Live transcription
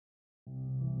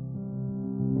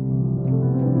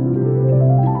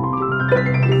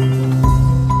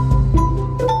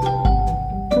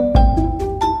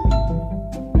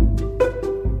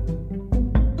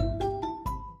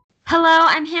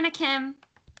Kim.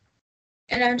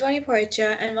 And I'm Johnny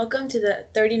Porcha, and welcome to the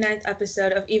 39th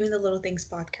episode of Even the Little Things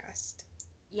podcast.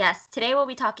 Yes, today we'll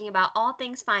be talking about all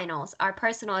things finals, our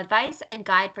personal advice and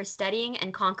guide for studying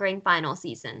and conquering final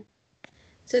season.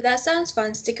 So that sounds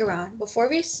fun, stick around. Before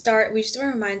we start, we just want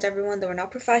to remind everyone that we're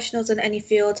not professionals in any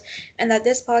field, and that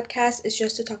this podcast is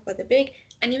just to talk about the big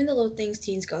and even the little things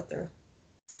teens go through.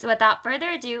 So without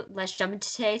further ado, let's jump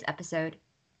into today's episode.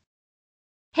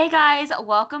 Hey guys,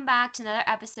 welcome back to another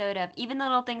episode of Even the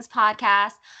Little Things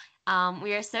podcast.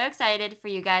 We are so excited for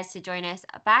you guys to join us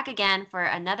back again for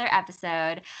another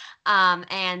episode.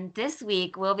 And this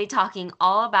week we'll be talking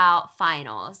all about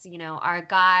finals, our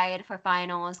guide for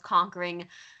finals, conquering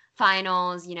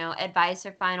finals, advice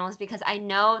for finals, because I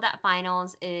know that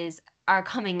finals are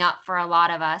coming up for a lot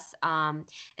of us,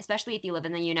 especially if you live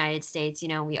in the United States.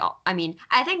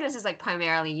 I think this is like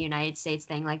primarily a United States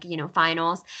thing, like,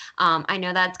 finals. I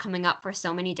know that's coming up for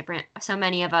so many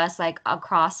of us, like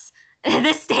across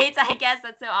the states. I guess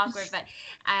that's so awkward, but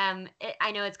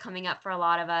I know it's coming up for a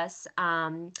lot of us.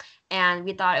 And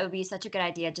we thought it would be such a good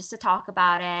idea just to talk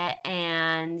about it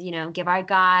and, give our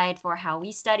guide for how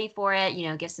we study for it,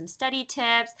 give some study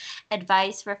tips,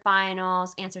 advice for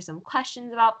finals, answer some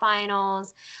questions about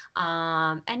finals.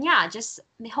 And yeah, just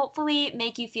hopefully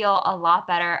make you feel a lot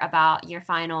better about your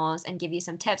finals and give you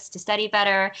some tips to study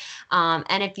better.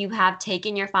 And if you have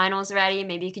taken your finals already,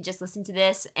 maybe you could just listen to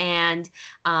this and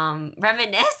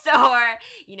reminisce or,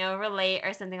 relate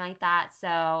or something like that.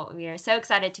 So we are so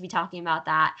excited to be talking about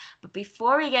that. But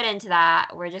before we get into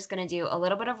that, we're just going to do a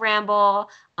little bit of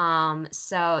ramble.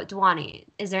 So Dwani,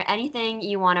 is there anything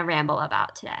you want to ramble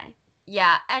about today?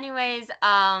 Yeah, anyways,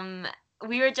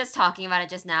 we were just talking about it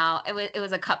just now. It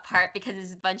was a cut part because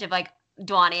it's a bunch of like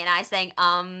Dwani and I saying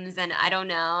and I don't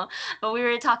know. But we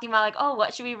were talking about like, oh,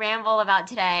 what should we ramble about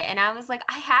today? And I was like,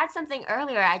 I had something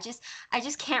earlier. I just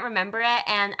can't remember it.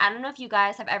 And I don't know if you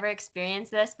guys have ever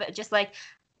experienced this, but just like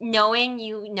knowing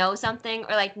you know something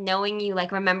or like knowing you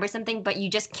like remember something, but you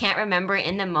just can't remember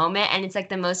in the moment. And it's like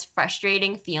the most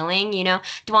frustrating feeling,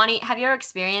 Dwani, have you ever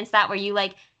experienced that where you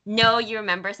like know you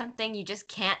remember something, you just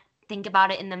can't think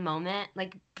about it in the moment,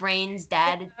 like brain's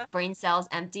dead, brain cells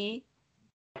empty?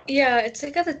 Yeah, it's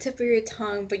like at the tip of your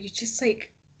tongue, but you just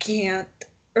like can't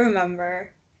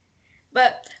remember.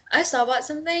 But I saw about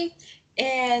something,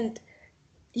 and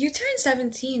you turn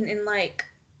 17 in like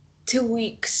 2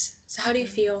 weeks. So how do you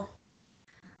feel?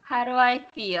 How do I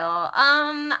feel?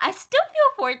 I still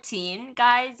feel 14,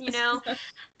 guys,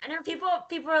 I know people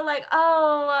are like,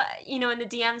 oh, in the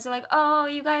DMs are like, oh,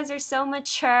 you guys are so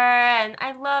mature, and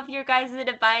I love your guys'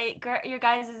 advice,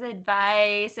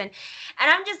 and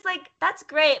I'm just like, that's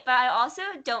great, but I also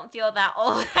don't feel that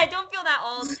old. I don't feel that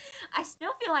old. I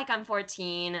still feel like I'm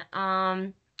 14.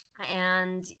 And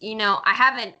I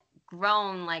haven't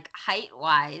grown like height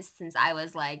wise since I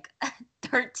was like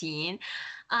 13.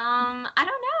 I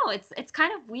don't know. It's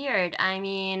kind of weird. I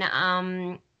mean,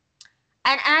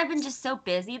 and I've been just so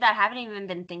busy that I haven't even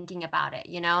been thinking about it,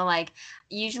 like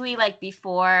usually like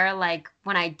before, like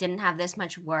when I didn't have this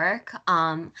much work,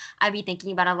 I'd be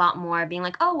thinking about it a lot more, being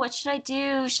like, oh, what should I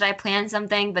do? Should I plan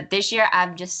something? But this year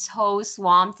I'm just so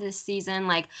swamped this season,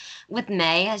 like with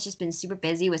May has just been super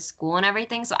busy with school and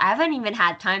everything. So I haven't even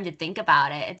had time to think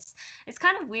about it. It's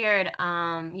kind of weird.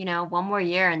 One more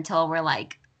year until we're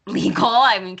like legal,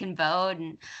 I mean, can vote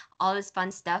and all this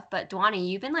fun stuff. But Dwani,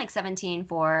 you've been like 17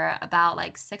 for about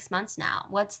like 6 months now.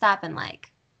 What's that been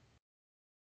like?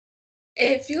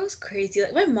 It feels crazy.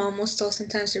 Like my mom will still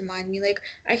sometimes remind me, like,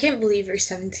 I can't believe you're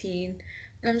 17.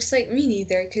 And I'm just like, me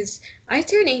neither, because I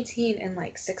turned 18 in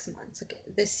like 6 months, like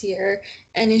this year.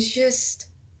 And it's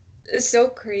so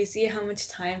crazy how much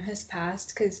time has passed.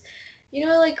 Because,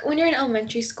 like when you're in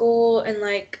elementary school and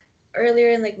like earlier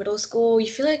in like middle school,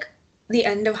 you feel like the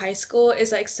end of high school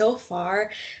is like so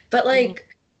far. But Mhm.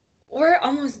 like, we're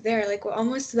almost there. Like we're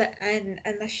almost to the end,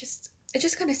 and it's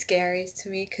just kind of scary to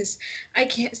me because I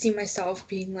can't see myself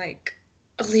being like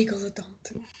a legal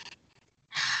adult.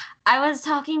 I was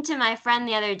talking to my friend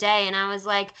the other day and I was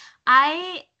like,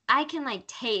 I can like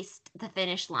taste the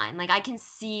finish line. Like I can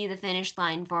see the finish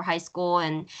line for high school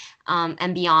and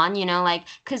beyond, like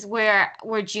cuz we're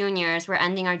juniors, we're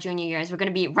ending our junior years. We're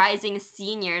going to be rising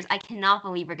seniors. I cannot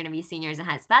believe we're going to be seniors in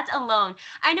high school. That's alone.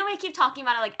 I know we keep talking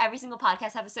about it like every single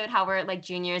podcast episode how we're like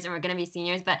juniors and we're going to be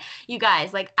seniors, but you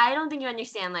guys, like I don't think you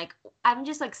understand, like I'm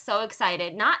just like so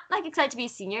excited. Not like excited to be a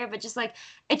senior, but just like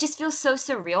it just feels so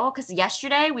surreal because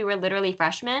yesterday we were literally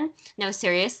freshmen. No,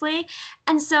 seriously.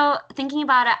 And so thinking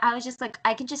about it, I was just like,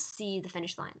 I can just see the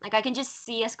finish line. Like I can just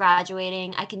see us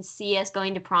graduating. I can see us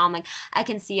going to prom. Like I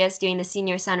can see us doing the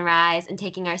senior sunrise and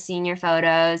taking our senior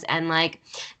photos and like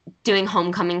doing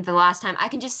homecoming for the last time, I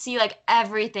can just see like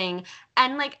everything,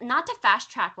 and like not to fast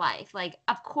track life. Like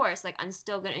of course, like I'm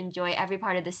still gonna enjoy every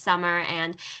part of the summer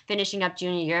and finishing up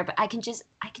junior year, but I can just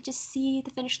see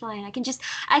the finish line. I can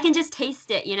just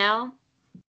taste it, you know?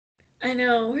 I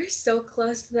know, we're so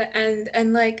close to the end,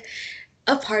 and like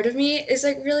a part of me is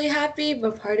like really happy,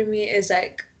 but part of me is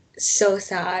like so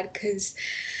sad because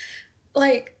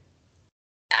like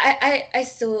I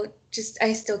still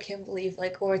can't believe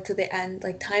like we're to the end.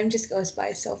 Like time just goes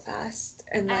by so fast,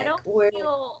 and I like don't we're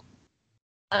feel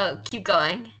Oh, keep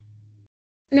going.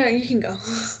 no, you can go.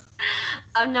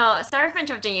 Oh no, sorry for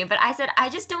interrupting you, but I said I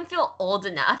just don't feel old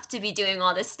enough to be doing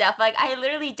all this stuff. Like I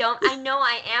literally don't. I know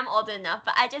I am old enough,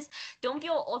 but I just don't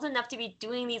feel old enough to be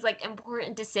doing these like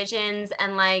important decisions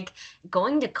and like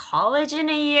going to college in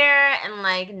a year and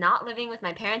like not living with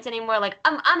my parents anymore. Like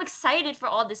I'm excited for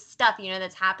all this stuff,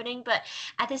 that's happening, but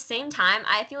at the same time,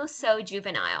 I feel so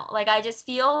juvenile. Like I just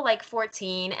feel like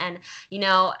 14 and you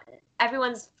know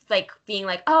everyone's like being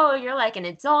like, "Oh, you're like an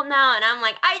adult now," and I'm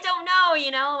like, "I don't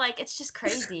know," like it's just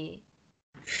crazy.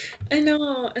 I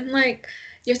know, and like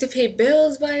you have to pay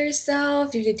bills by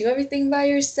yourself, you have to do everything by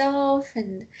yourself,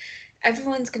 and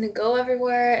everyone's gonna go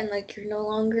everywhere, and like you're no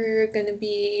longer gonna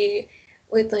be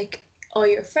with like all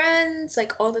your friends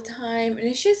like all the time, and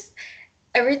it's just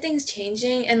everything's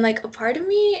changing, and like a part of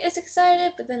me is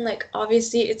excited, but then like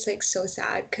obviously it's like so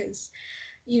sad because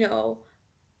you know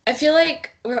I feel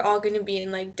like we're all gonna be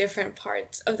in like different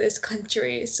parts of this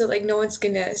country, so like no one's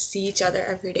gonna see each other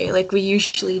every day like we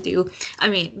usually do. I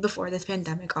mean, before this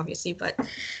pandemic, obviously, but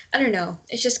I don't know.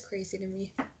 It's just crazy to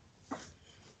me.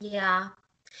 Yeah.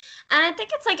 And I think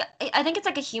it's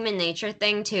like a human nature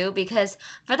thing too, because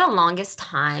for the longest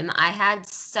time I had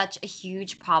such a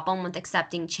huge problem with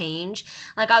accepting change.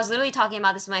 Like I was literally talking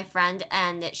about this with my friend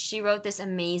and she wrote this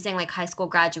amazing like high school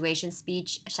graduation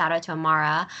speech, shout out to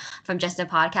Amara from Just a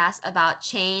Podcast about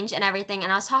change and everything.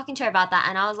 And I was talking to her about that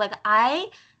and I was like, I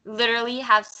literally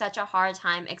have such a hard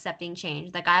time accepting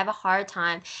change. Like I have a hard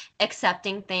time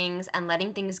accepting things and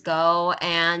letting things go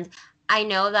and I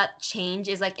know that change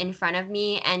is like in front of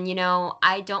me and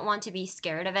I don't want to be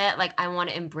scared of it. Like I want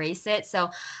to embrace it. So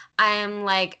I am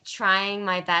like trying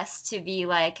my best to be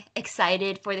like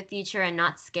excited for the future and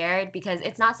not scared because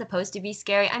it's not supposed to be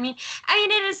scary. I mean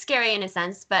it is scary in a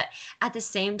sense, but at the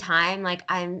same time like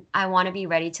I want to be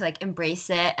ready to like embrace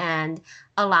it and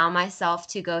allow myself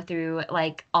to go through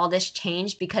like all this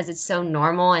change because it's so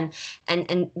normal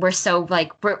and we're so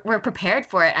like we're prepared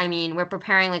for it. I mean, we're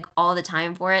preparing like all the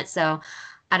time for it. So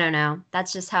I don't know.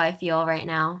 That's just how I feel right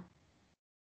now.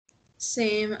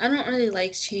 Same. I don't really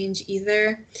like change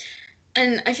either.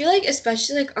 And I feel like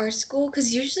especially like our school,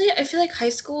 because usually I feel like high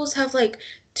schools have like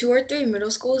two or three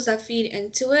middle schools that feed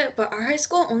into it, but our high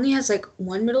school only has like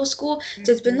one middle school.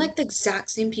 So it's been Hmm. like the exact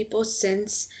same people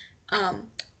since um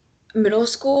middle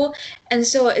school. And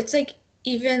so it's like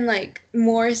even like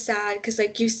more sad because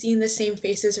like you've seen the same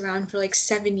faces around for like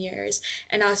 7 years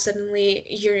and now suddenly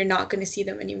you're not going to see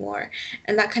them anymore.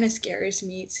 And that kind of scares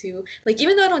me too. Like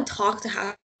even though I don't talk to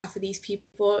half of these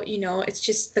people, it's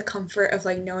just the comfort of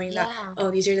like knowing that, Yeah.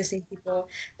 oh, these are the same people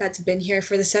that's been here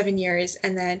for the 7 years.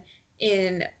 And then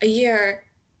in a year,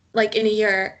 like in a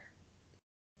year,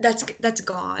 that's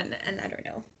gone. And I don't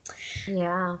know.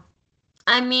 Yeah.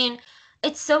 I mean,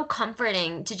 it's so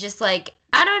comforting to just like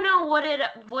I don't know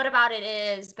what about it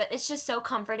is, but it's just so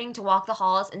comforting to walk the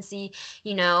halls and see,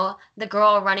 the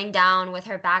girl running down with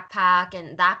her backpack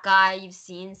and that guy you've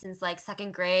seen since like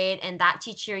second grade and that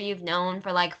teacher you've known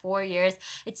for like 4 years.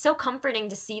 It's so comforting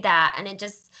to see that and it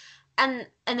just and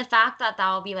the fact that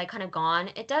that will be like kind of gone,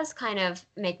 it does kind of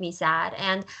make me sad.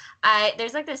 And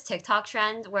there's like this TikTok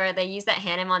trend where they use that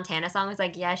Hannah Montana song. It's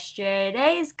like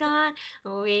yesterday's gone.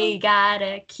 We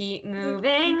gotta keep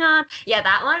moving on. Yeah,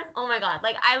 that one. Oh my God.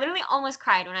 Like I literally almost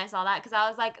cried when I saw that because I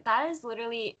was like, that is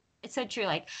literally it's so true.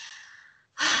 Like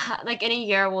like in a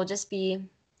year we'll just be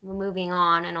moving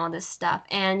on and all this stuff.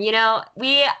 And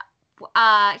we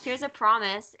here's a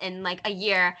promise in like a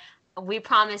year. We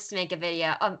promise to make a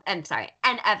video. I'm sorry,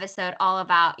 an episode all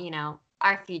about,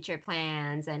 our future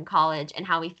plans and college and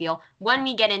how we feel when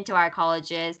we get into our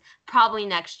colleges, probably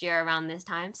next year around this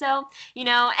time. So,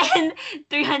 in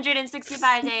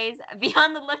 365 days, be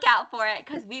on the lookout for it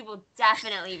because we will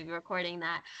definitely be recording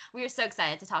that. We are so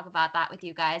excited to talk about that with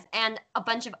you guys and a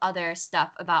bunch of other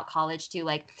stuff about college too.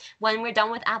 Like when we're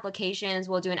done with applications,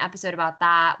 we'll do an episode about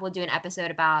that. We'll do an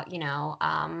episode about,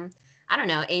 I don't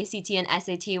know, ACT and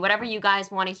SAT, whatever you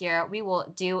guys want to hear, we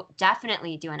will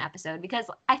definitely do an episode because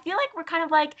I feel like we're kind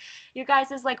of like your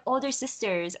guys' like older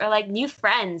sisters or like new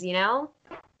friends,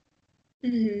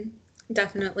 Hmm.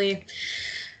 Definitely.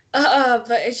 But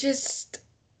it's just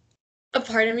a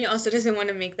part of me also doesn't want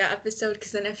to make that episode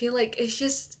because then I feel like it's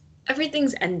just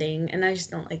everything's ending and I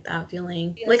just don't like that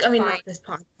feeling. Like, It's I mean, fine. not this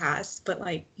podcast, but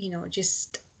like,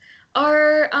 just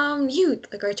our youth,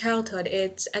 like our childhood,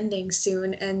 it's ending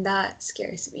soon and that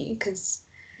scares me because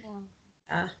Yeah.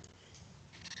 uh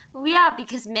Well, yeah,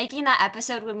 because making that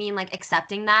episode would mean like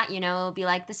accepting that, be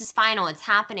like, this is final, it's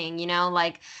happening,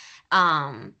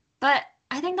 but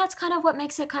I think that's kind of what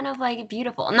makes it kind of like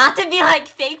beautiful. Not to be like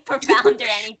fake profound or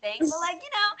anything, but like,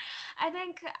 I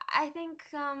think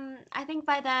I think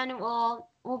by then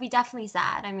we'll be definitely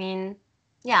sad. I mean,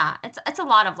 yeah, it's a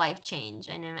lot of life change.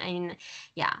 And I mean,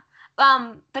 yeah.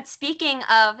 But speaking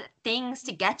of things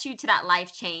to get you to that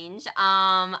life change,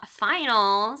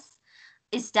 finals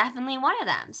is definitely one of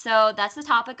them. So that's the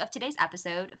topic of today's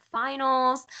episode,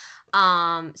 finals.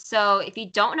 So if you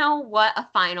don't know what a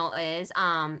final is,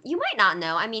 you might not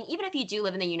know. I mean, even if you do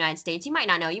live in the United States, you might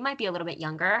not know. You might be a little bit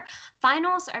younger.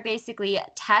 Finals are basically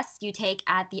tests you take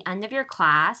at the end of your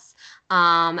class,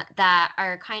 that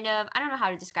are kind of, I don't know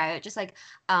how to describe it, just like,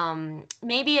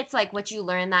 maybe it's like what you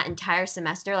learn that entire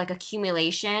semester, like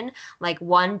accumulation, like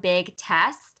one big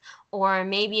test, or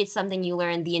maybe it's something you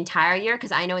learn the entire year,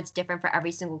 because I know it's different for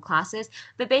every single classes.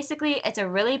 But basically, it's a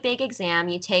really big exam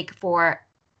you take for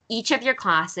each of your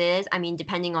classes. I mean,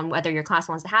 depending on whether your class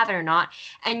wants to have it or not.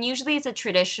 And usually it's a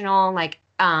traditional like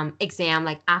exam,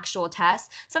 like actual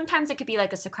test. Sometimes it could be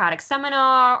like a Socratic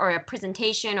seminar or a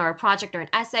presentation or a project or an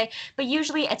essay, but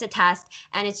usually it's a test,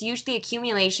 and it's usually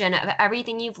accumulation of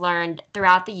everything you've learned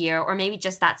throughout the year, or maybe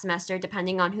just that semester,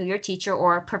 depending on who your teacher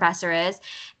or professor is.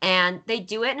 And they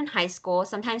do it in high school.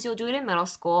 Sometimes you'll do it in middle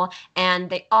school, and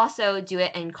they also do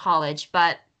it in college.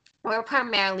 But we're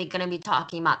primarily going to be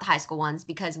talking about the high school ones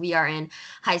because we are in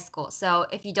high school. So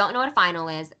if you don't know what a final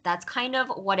is, that's kind of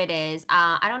what it is.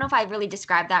 I don't know if I really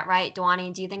described that right.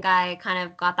 Duani, do you think I kind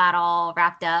of got that all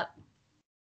wrapped up?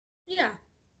 yeah.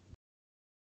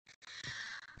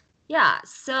 Yeah,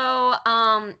 so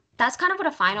that's kind of what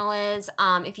a final is,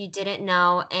 if you didn't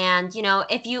know. And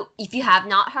if you have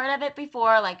not heard of it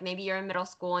before, like maybe you're in middle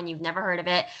school and you've never heard of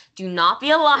it, do not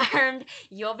be alarmed.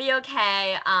 You'll be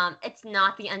okay. It's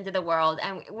not the end of the world,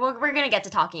 and we're gonna get to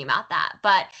talking about that.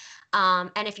 But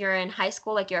and if you're in high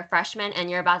school, like you're a freshman and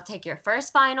you're about to take your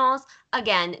first finals,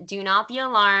 again, do not be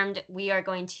alarmed. We are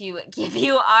going to give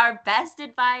you our best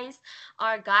advice,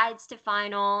 our guides to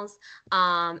finals.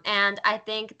 And I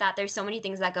think that there's so many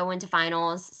things that go into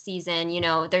finals season.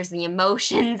 There's the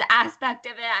emotions aspect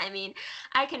of it. I mean,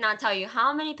 I cannot tell you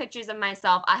how many pictures of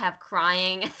myself I have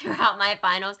crying throughout my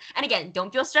finals. And again,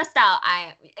 don't feel stressed out.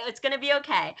 It's gonna be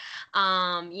okay.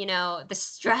 The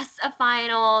stress of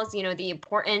finals, the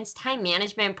importance, time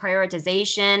management,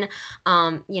 prioritization,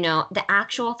 the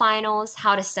actual finals,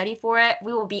 how to study for it.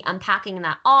 We will be unpacking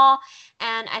that all.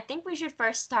 And I think we should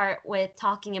first start with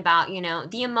talking about,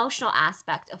 the emotional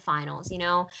aspect of finals,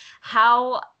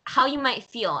 how you might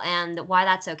feel and why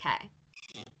that's okay.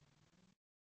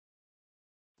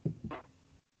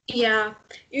 Yeah,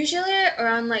 usually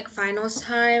around like finals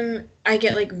time, I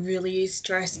get like really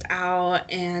stressed out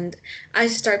and I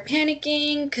start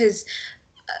panicking because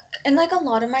in like a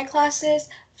lot of my classes,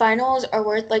 finals are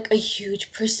worth like a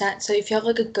huge percent. So if you have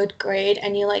like a good grade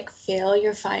and you like fail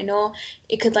your final,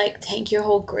 it could like tank your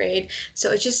whole grade.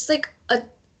 So it's just like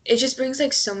it just brings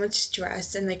like so much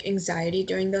stress and like anxiety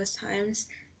during those times.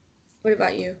 What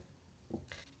about you?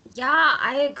 Yeah,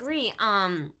 I agree.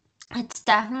 It's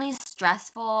definitely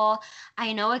stressful.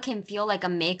 I know it can feel like a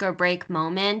make or break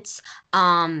moment,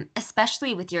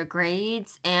 especially with your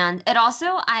grades. And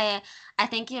I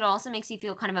think it also makes you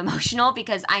feel kind of emotional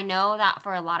because I know that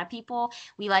for a lot of people,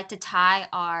 we like to tie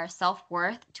our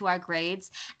self-worth to our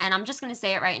grades. And I'm just gonna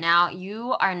say it right now,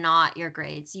 you are not your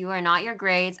grades. You are not your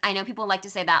grades. I know people like to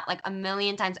say that like a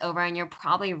million times over, and you're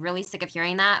probably really sick of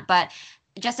hearing that, but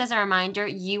just as a reminder,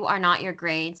 you are not your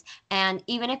grades. And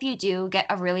even if you do get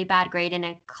a really bad grade in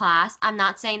a class, I'm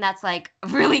not saying that's like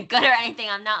really good or anything.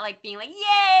 I'm not like being like,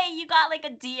 yay, you got like a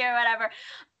D or whatever.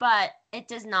 But it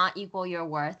does not equal your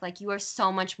worth. Like, you are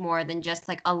so much more than just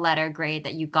like a letter grade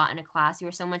that you got in a class. You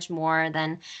are so much more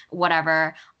than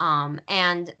whatever.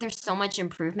 And there's so much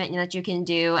improvement that you can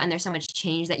do, and there's so much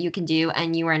change that you can do,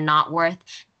 and you are not worth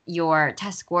your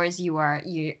test scores. You are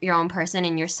your own person,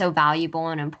 and you're so valuable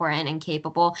and important and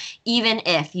capable, even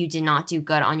if you did not do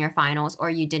good on your finals or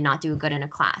you did not do good in a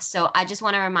class. So I just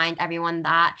want to remind everyone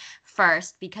that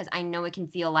first, because I know it can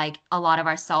feel like a lot of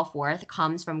our self-worth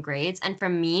comes from grades. And for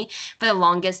me, for the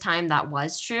longest time, that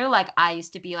was true. Like, I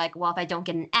used to be like, well, if I don't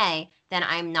get an A, then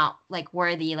I'm not like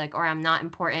worthy, like, or I'm not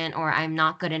important, or I'm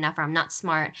not good enough, or I'm not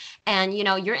smart. And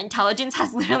your intelligence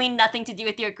has literally nothing to do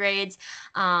with your grades.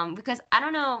 Because I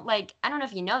don't know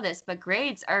if you know this, but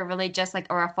grades are really just like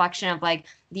a reflection of like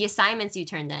the assignments you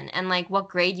turned in and like what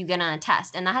grade you get on a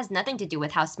test. And that has nothing to do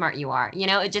with how smart you are.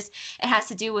 It has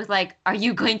to do with like, are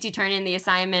you going to turn in the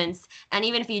assignments? And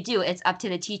even if you do, it's up to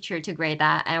the teacher to grade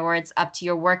that, or it's up to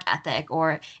your work ethic,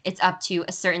 or it's up to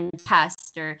a certain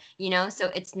test,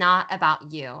 so it's not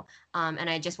about you. And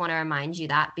I just want to remind you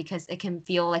that because it can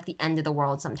feel like the end of the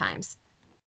world sometimes.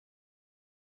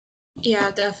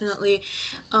 Yeah, definitely.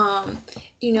 I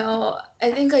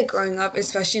think like growing up,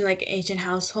 especially in like Asian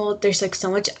household, there's like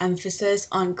so much emphasis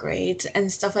on grades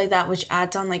and stuff like that, which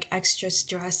adds on like extra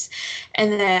stress.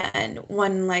 And then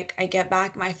when like I get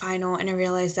back my final and I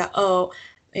realize that, oh,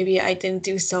 maybe I didn't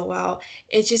do so well,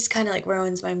 it just kind of like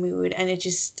ruins my mood. And it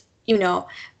just,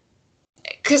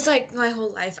 because like my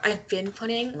whole life I've been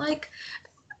putting like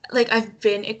I've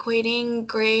been equating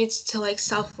grades to like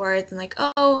self-worth and like,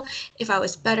 oh, if I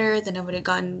was better, then I would have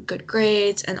gotten good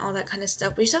grades and all that kind of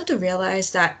stuff. But you just have to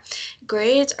realize that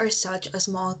grades are such a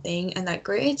small thing and that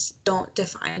grades don't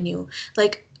define you.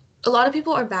 Like a lot of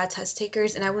people are bad test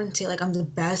takers, and I wouldn't say like I'm the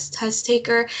best test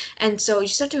taker. And so you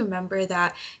just have to remember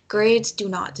that grades do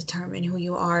not determine who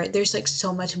you are. There's like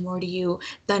so much more to you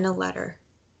than a letter.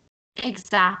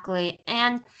 Exactly.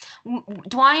 And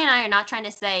Dwani and I are not trying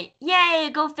to say,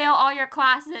 yay, go fail all your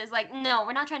classes. Like, no,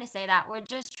 we're not trying to say that. We're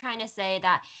just trying to say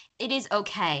that it is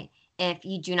okay if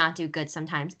you do not do good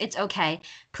sometimes. It's okay.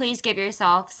 Please give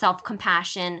yourself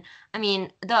self-compassion. I mean,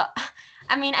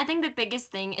 I think the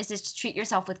biggest thing is just to treat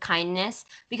yourself with kindness,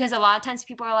 because a lot of times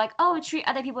people are like, oh, treat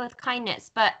other people with kindness.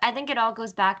 But I think it all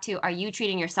goes back to, are you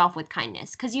treating yourself with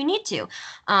kindness? Because you need to.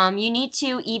 You need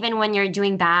to, even when you're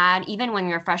doing bad, even when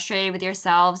you're frustrated with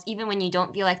yourselves, even when you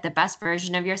don't feel like the best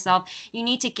version of yourself, you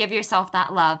need to give yourself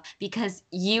that love, because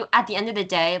you, at the end of the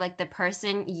day, like the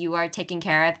person you are taking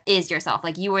care of is yourself.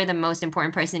 Like you are the most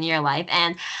important person in your life.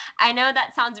 And I know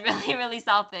that sounds really, really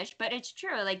selfish, but it's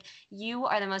true. Like you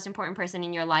are the most important person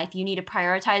in your life. You need to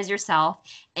prioritize yourself.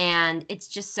 And it's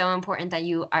just so important that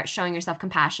you are showing yourself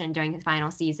compassion during the final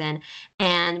season.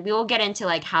 And we will get into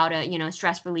like how to,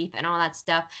 stress relief and all that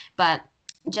stuff. But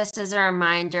just as a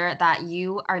reminder that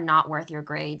you are not worth your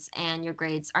grades, and your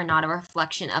grades are not a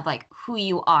reflection of like who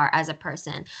you are as a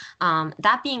person.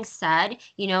 That being said,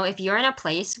 if you're in a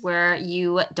place where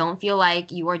you don't feel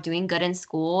like you are doing good in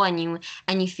school, and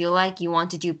you feel like you want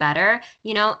to do better,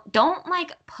 don't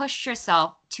like push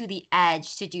yourself to the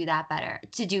edge to do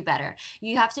better.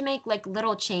 You have to make like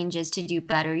little changes to do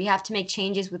better. You have to make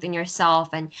changes within yourself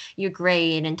and your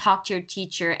grade, and talk to your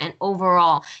teacher, and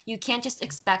overall you can't just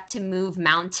expect to move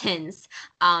mountains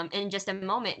in just a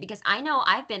moment, because I know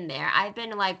I've been there. I've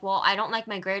been like, well, I don't like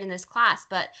my grade in this class,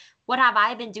 but what have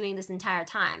I been doing this entire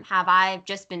time? Have I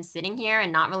just been sitting here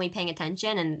and not really paying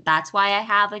attention, and that's why I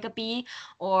have like a B?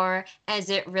 Or is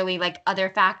it really like other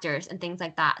factors and things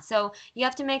like that? So you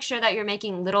have to make sure that you're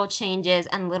making little changes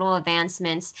and little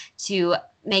advancements to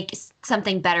make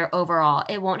something better overall.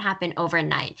 It won't happen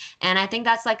overnight. And I think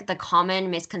that's like the common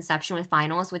misconception with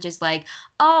finals, which is like,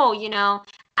 oh,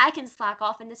 I can slack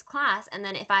off in this class, and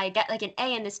then if I get like an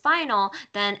A in this final,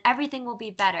 then everything will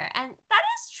be better. And that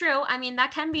is true. I mean,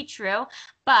 that can be true,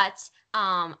 but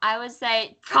I would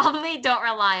say probably don't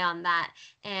rely on that.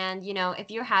 And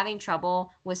if you're having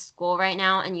trouble with school right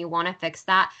now and you want to fix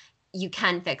that, you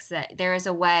can fix it. There is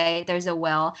a way, there's a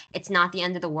will. It's not the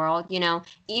end of the world. Even,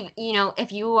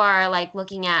 if you are like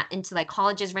looking at into like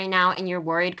colleges right now and you're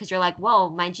worried because you're like, whoa,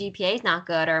 my GPA is not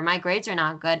good, or my grades are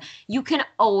not good, you can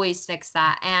always fix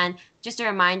that. And just a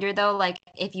reminder though, like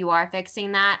if you are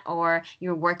fixing that or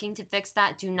you're working to fix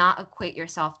that, do not equate your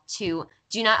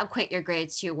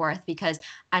grades to your worth, because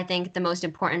I think the most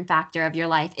important factor of your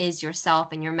life is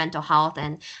yourself and your mental health,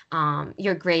 and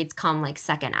your grades come like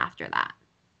second after that.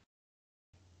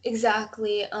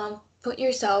 Exactly. Put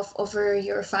yourself over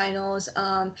your finals.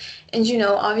 And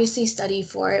obviously study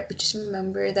for it, but just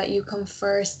remember that you come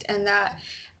first, and that,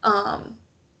 um,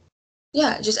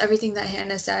 yeah, just everything that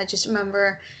Hannah said. Just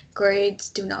remember, grades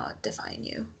do not define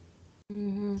you.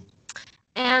 Mm-hmm.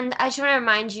 And I just want to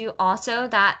remind you also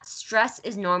that stress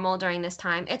is normal during this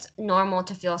time. It's normal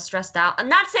to feel stressed out. I'm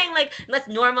not saying like let's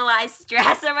normalize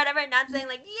stress or whatever. I'm not saying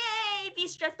like, yay, be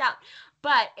stressed out.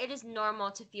 But it is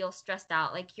normal to feel stressed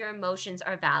out. Like your emotions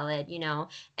are valid,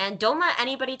 and don't let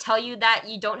anybody tell you that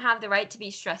you don't have the right to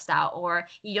be stressed out, or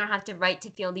you don't have the right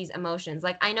to feel these emotions.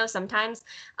 Like I know sometimes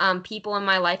people in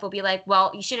my life will be like,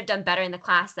 well, you should have done better in the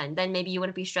class then maybe you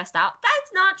wouldn't be stressed out.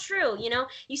 That's not true.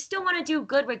 You still want to do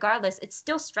good regardless. It's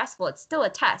still stressful. It's still a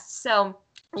test. So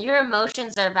Your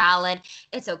emotions are valid.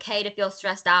 It's okay to feel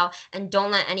stressed out, and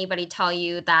don't let anybody tell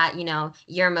you that,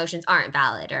 your emotions aren't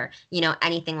valid or,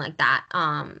 anything like that.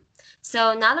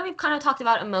 So now that we've kind of talked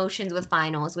about emotions with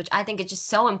finals, which I think is just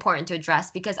so important to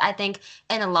address because I think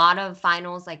in a lot of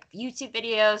finals, like YouTube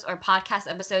videos or podcast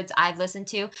episodes I've listened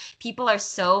to, people are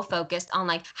so focused on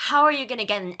like, how are you going to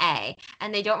get an A?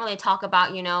 And they don't really talk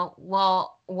about,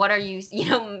 well, what are you,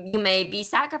 you may be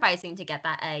sacrificing to get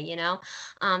that A.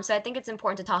 So I think it's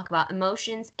important to talk about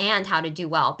emotions and how to do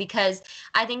well because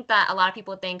I think that a lot of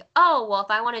people think, oh, well, if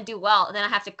I want to do well, then I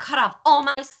have to cut off all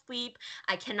my sleep.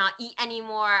 I cannot eat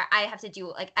anymore. I have to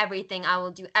do like everything. I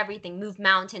will do everything, move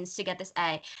mountains to get this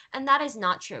A. And that is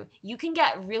not true. You can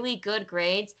get really good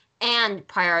grades and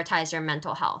prioritize your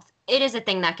mental health. It is a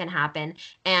thing that can happen.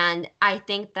 And I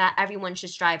think that everyone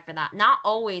should strive for that. Not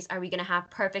always are we going to have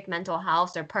perfect mental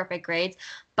health or perfect grades,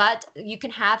 but you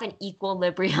can have an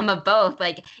equilibrium of both.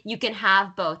 Like you can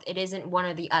have both. It isn't one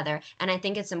or the other. And I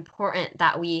think it's important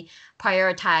that we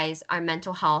prioritize our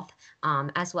mental health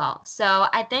as well. So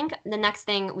I think the next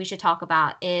thing we should talk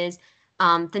about is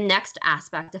the next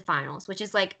aspect of finals, which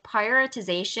is like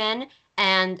prioritization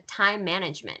and time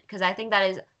management, because I think that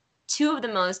is two of the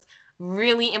most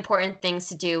really important things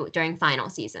to do during final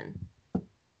season.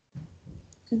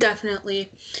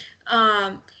 Definitely.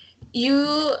 I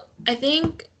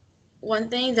think one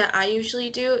thing that I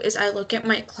usually do is I look at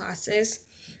my classes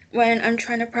when I'm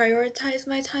trying to prioritize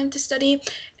my time to study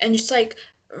and just like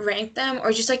rank them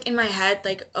or just like in my head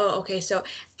like, oh, okay, so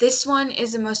this one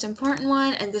is the most important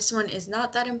one and this one is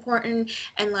not that important,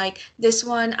 and like this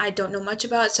one I don't know much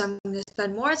about, so I'm going to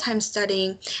spend more time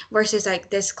studying versus like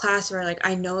this class where like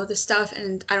I know the stuff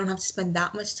and I don't have to spend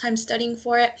that much time studying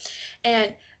for it.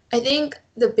 And I think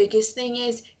the biggest thing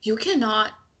is you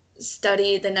cannot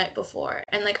study the night before.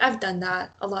 And like I've done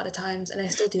that a lot of times and I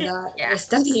still do that. Yeah. I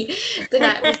study the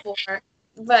night before.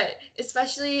 But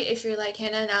especially if you're like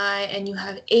Hannah and I and you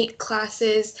have 8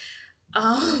 classes,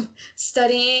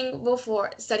 studying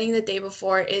the day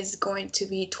before is going to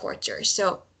be torture.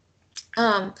 So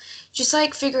just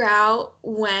like figure out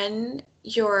when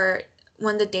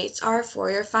the dates are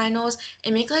for your finals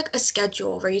and make like a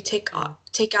schedule where you take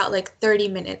out like 30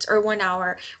 minutes or 1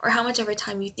 hour or how much ever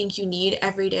time you think you need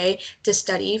every day to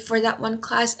study for that one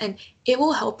class, and it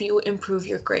will help you improve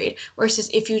your grade versus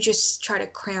if you just try to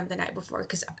cram the night before,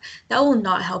 because that will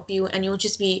not help you and you'll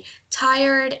just be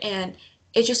tired and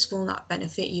it just will not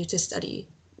benefit you to study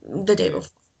the day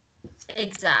before.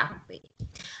 Exactly.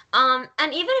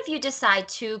 And even if you decide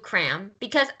to cram,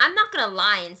 because I'm not gonna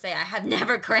lie and say I have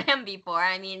never crammed before.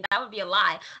 I mean, that would be a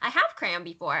lie. I have crammed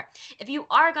before. If you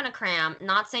are gonna cram,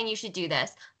 not saying you should do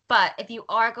this, but if you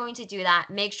are going to do that,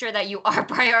 make sure that you are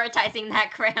prioritizing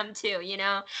that cram too.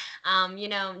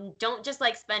 Don't just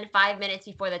like spend 5 minutes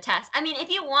before the test. I mean, if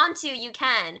you want to, you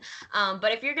can.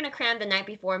 But if you're gonna cram the night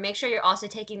before, make sure you're also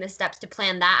taking the steps to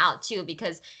plan that out too,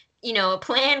 because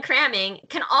plan cramming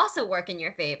can also work in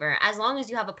your favor as long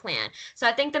as you have a plan. So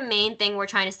I think the main thing we're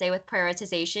trying to say with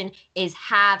prioritization is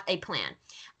have a plan.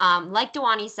 Like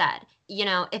Dewani said,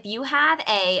 if you have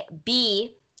a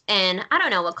B in, I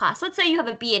don't know what class, let's say you have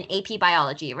a B in AP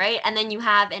biology, right? And then you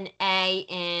have an A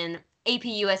in AP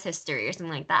US history or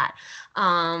something like that.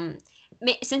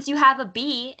 Since you have a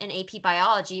B in AP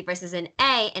biology versus an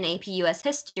A in AP US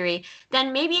history,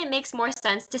 then maybe it makes more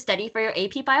sense to study for your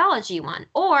AP biology one.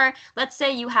 Or let's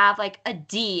say you have like a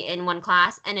D in one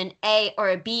class and an A or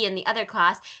a B in the other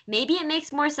class. Maybe it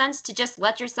makes more sense to just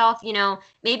let yourself,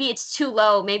 maybe it's too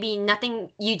low. Maybe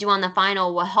nothing you do on the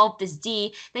final will help this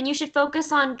D. Then you should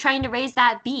focus on trying to raise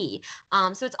that B.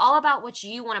 So it's all about what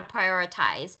you want to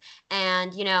prioritize.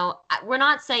 And, we're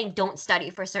not saying don't study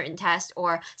for certain tests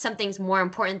or something's more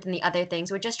important than the other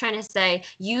things. We're just trying to say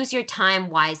use your time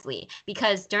wisely,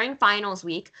 because during finals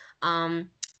week,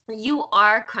 you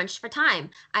are crunched for time.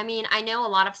 I mean, I know a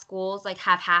lot of schools like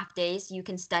have half days so you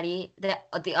can study the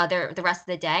rest of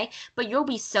the day, but you'll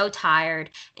be so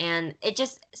tired, and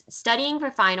studying for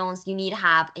finals, you need to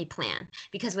have a plan,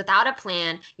 because without a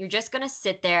plan, you're just going to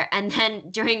sit there, and then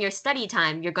during your study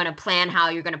time, you're going to plan how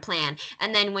you're going to plan.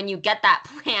 And then when you get that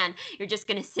plan, you're just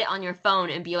going to sit on your phone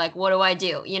and be like, what do I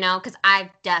do? Because I've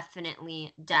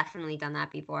definitely done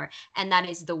that before, and that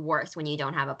is the worst when you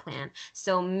don't have a plan.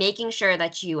 So making sure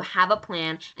that you have a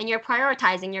plan and you're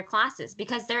prioritizing your classes,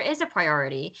 because there is a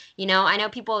priority. I know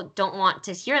people don't want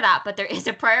to hear that, but there is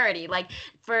a priority. Like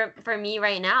for me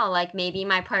right now, like maybe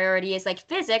my priority is like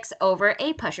physics over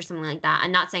APUSH or something like that.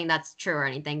 I'm not saying that's true or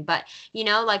anything, but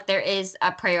like there is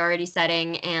a priority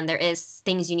setting and there is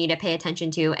things you need to pay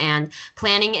attention to. And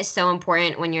planning is so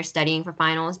important when you're studying for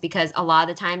finals because a lot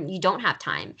of the time you don't have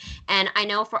time. And I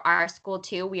know for our school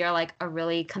too, we are like a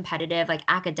really competitive, like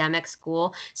academic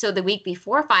school. So the week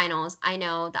before finals, I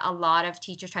know that a lot of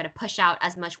teachers try to push out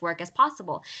as much work as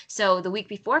possible. So the week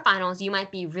before finals, you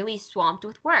might be really swamped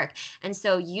with work. And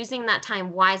so using that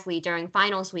time wisely during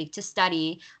finals week to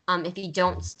study,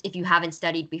 if you haven't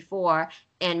studied before,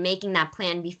 and making that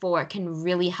plan before can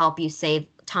really help you save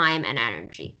time and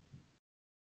energy.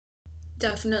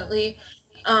 Definitely.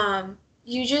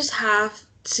 You just have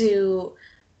to,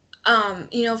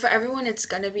 for everyone, it's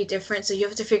going to be different. So you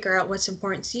have to figure out what's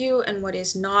important to you and what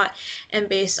is not. And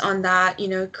based on that,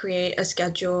 create a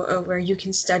schedule of where you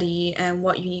can study and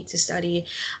what you need to study.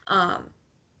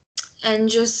 And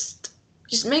just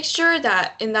make sure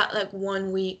that in that like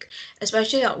 1 week,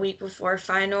 especially that week before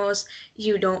finals,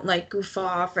 you don't like goof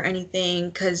off or anything,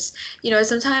 because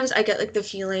sometimes I get like the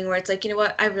feeling where it's like,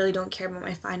 what, I really don't care about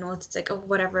my finals. It's like, oh,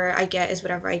 whatever I get is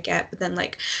whatever I get, but then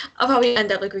like I'll probably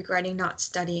end up like regretting not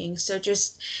studying. So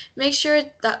just make sure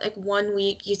that like 1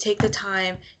 week you take the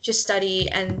time, just study,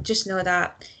 and just know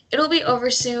that it'll be over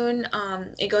soon.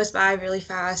 It goes by really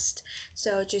fast,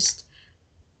 so just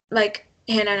like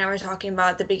Hannah and I were talking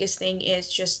about, the biggest thing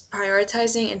is just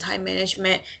prioritizing and time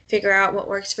management. Figure out what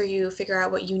works for you, figure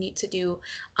out what you need to do,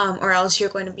 or else you're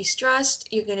going to be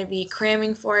stressed, you're going to be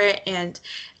cramming for it, and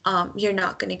you're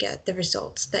not going to get the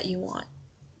results that you want.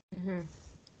 Mm-hmm.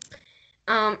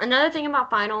 Another thing about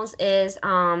finals is,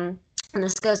 and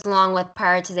this goes along with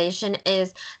prioritization,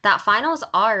 is that finals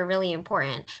are really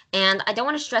important. And I don't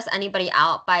want to stress anybody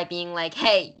out by being like,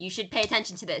 hey, you should pay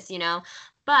attention to this,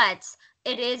 but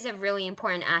it is a really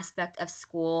important aspect of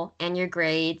school and your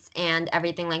grades and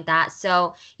everything like that.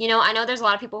 So, I know there's a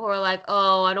lot of people who are like,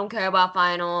 oh, I don't care about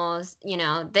finals,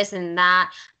 this and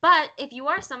that. But if you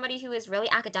are somebody who is really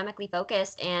academically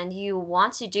focused and you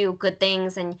want to do good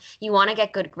things and you want to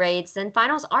get good grades, then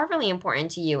finals are really important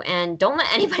to you. And don't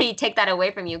let anybody take that away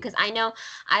from you. Because I know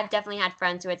I've definitely had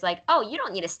friends who it's like, oh, you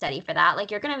don't need to study for that. Like,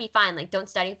 you're going to be fine. Like, don't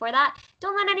study for that.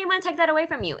 Don't let anyone take that away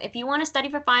from you. If you want to study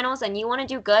for finals and you want to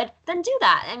do good, then do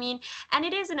that. I mean, and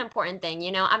it is an important thing.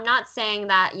 I'm not saying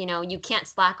that, you can't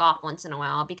slack off once in a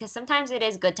while, because sometimes it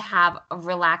is good to have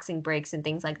relaxing breaks and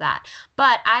things like that.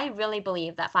 But I really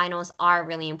believe that finals are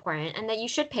really important and that you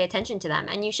should pay attention to them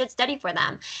and you should study for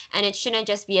them. And it shouldn't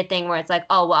just be a thing where it's like,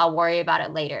 oh, well, I'll worry about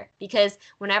it later. Because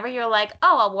whenever you're like,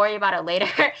 oh, I'll worry about it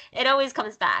later, it always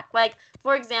comes back. Like,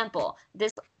 for example,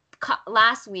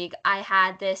 last week I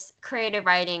had this creative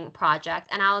writing project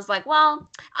and I was like, well,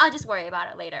 I'll just worry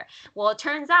about it later. Well, it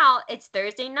turns out it's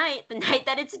Thursday night, the night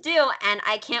that it's due, and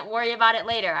I can't worry about it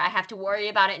later. I have to worry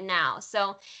about it now.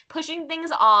 So pushing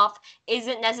things off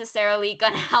isn't necessarily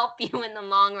going to help you in the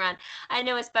long run. I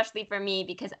know, especially for me,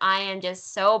 because I am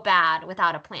just so bad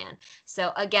without a plan.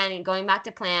 So again, going back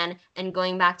to plan and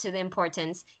going back to the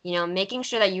importance, making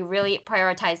sure that you really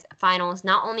prioritize finals,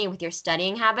 not only with your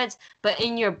studying habits, but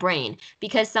in your brain.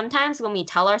 Because sometimes when we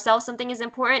tell ourselves something is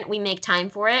important, we make time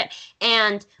for it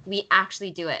and we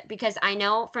actually do it. Because I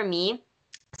know for me,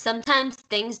 sometimes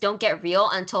things don't get real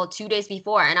until 2 days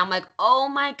before. And I'm like, oh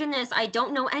my goodness, I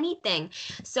don't know anything.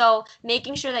 So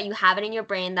making sure that you have it in your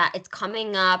brain that it's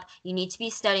coming up, you need to be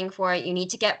studying for it, you need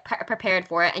to get prepared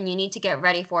for it, and you need to get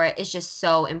ready for it is just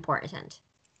so important.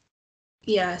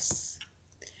 Yes,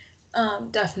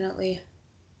 definitely.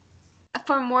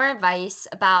 For more advice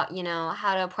about,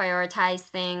 how to prioritize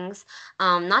things,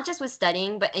 not just with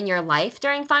studying, but in your life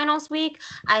during finals week,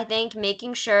 I think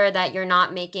making sure that you're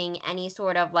not making any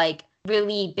sort of like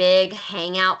really big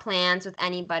hangout plans with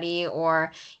anybody,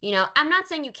 or, I'm not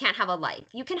saying you can't have a life.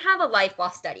 You can have a life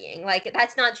while studying. Like,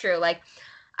 that's not true. Like,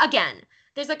 again,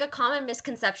 there's like a common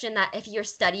misconception that if you're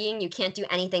studying, you can't do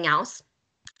anything else.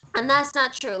 And that's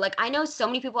not true. Like, I know so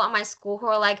many people at my school who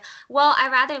are like, well,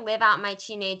 I'd rather live out my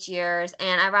teenage years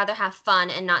and I'd rather have fun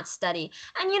and not study.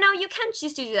 And, you can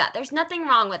choose to do that. There's nothing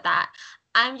wrong with that.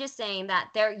 I'm just saying that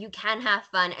you can have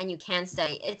fun and you can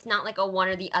study. It's not like a one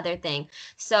or the other thing.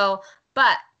 So,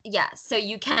 but yeah, so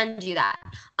you can do that.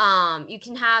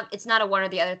 It's not a one or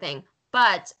the other thing.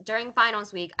 But during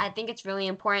finals week, I think it's really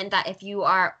important that if you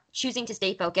are choosing to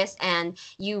stay focused and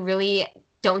you really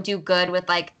don't do good with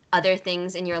like other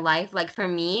things in your life. Like for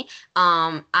me,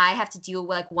 I have to do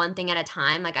like one thing at a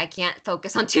time. Like I can't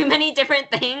focus on too many different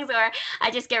things, or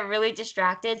I just get really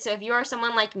distracted. So if you are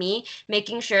someone like me,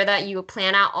 making sure that you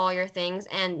plan out all your things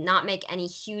and not make any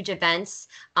huge events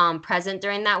present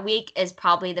during that week is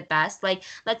probably the best. Like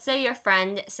let's say your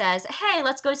friend says, hey,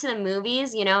 let's go to the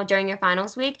movies, during your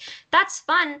finals week. That's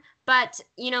fun. But,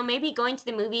 maybe going to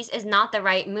the movies is not the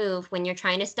right move when you're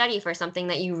trying to study for something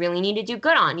that you really need to do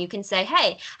good on. You can say,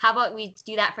 hey, how about we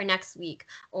do that for next week?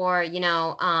 Or,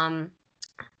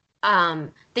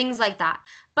 things like that.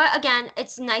 But again,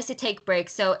 it's nice to take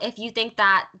breaks. So if you think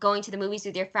that going to the movies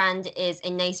with your friend is a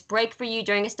nice break for you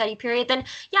during a study period, then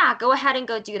yeah, go ahead and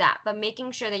go do that. But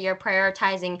making sure that you're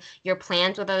prioritizing your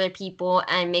plans with other people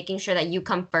and making sure that you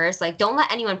come first. Like, don't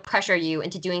let anyone pressure you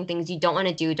into doing things you don't want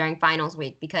to do during finals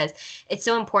week, because it's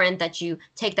so important that you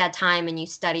take that time and you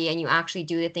study and you actually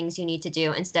do the things you need to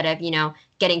do instead of,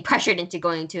 getting pressured into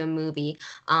going to a movie.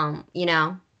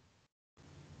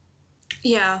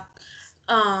 Yeah.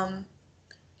 Um,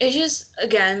 it just,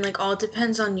 again, like, all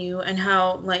depends on you and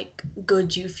how, like,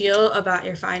 good you feel about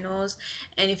your finals.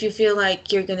 And if you feel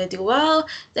like you're gonna do well,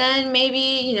 then maybe,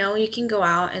 you can go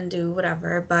out and do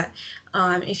whatever. But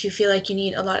if you feel like you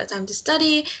need a lot of time to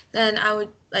study, then I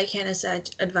would, like Hannah said,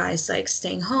 advise, like,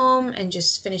 staying home and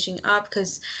just finishing up,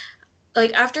 because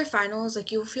like after finals,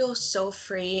 like you'll feel so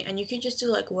free and you can just do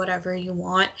like whatever you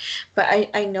want. But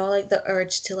I know like the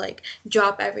urge to like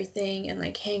drop everything and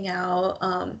like hang out.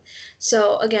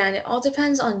 So again, it all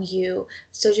depends on you.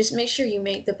 So just make sure you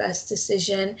make the best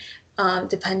decision,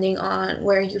 depending on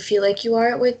where you feel like you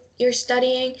are with your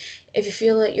studying. If you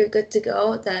feel like you're good to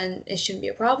go, then it shouldn't be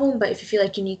a problem. But if you feel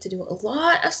like you need to do a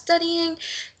lot of studying,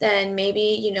 then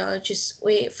maybe, just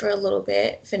wait for a little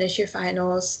bit, finish your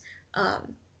finals.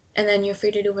 And then you're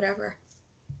free to do whatever.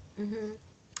 Mm-hmm.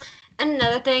 And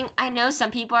another thing, I know some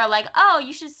people are like, oh,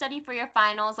 you should study for your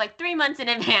finals like 3 months in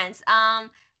advance.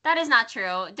 That is not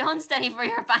true. Don't study for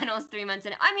your finals 3 months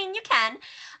in. I mean, you can,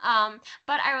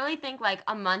 but I really think like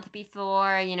a month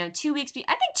before, 2 weeks.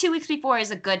 I think 2 weeks before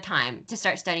is a good time to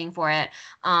start studying for it.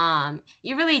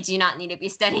 You really do not need to be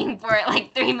studying for it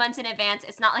like 3 months in advance.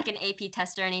 It's not like an AP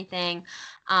test or anything.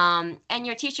 And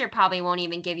your teacher probably won't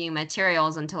even give you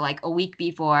materials until like a week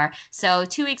before. So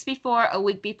 2 weeks before, a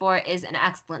week before is an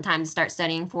excellent time to start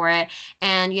studying for it.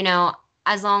 And,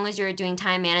 as long as you're doing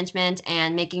time management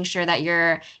and making sure that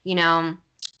you're,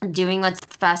 doing what's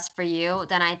best for you,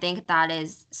 then I think that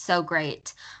is so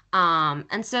great.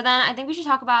 And so then I think we should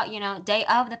talk about, day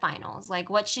of the finals. Like,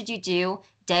 what should you do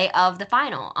day of the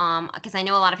final? Because I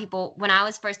know a lot of people, when I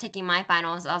was first taking my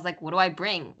finals, I was like, what do I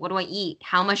bring? What do I eat?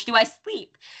 How much do I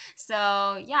sleep?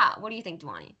 So yeah, what do you think,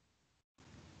 Duani?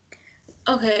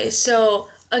 Okay, so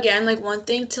again, like one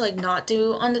thing to like not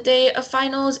do on the day of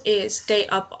finals is stay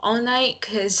up all night,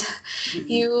 because Mm-hmm.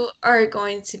 you are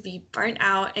going to be burnt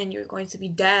out and you're going to be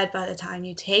dead by the time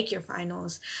you take your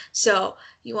finals. So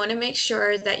you want to make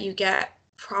sure that you get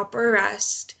proper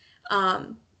rest.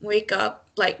 Wake up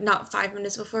like not 5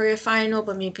 minutes before your final,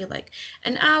 but maybe like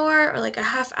an hour or like a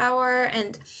half hour.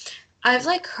 And I've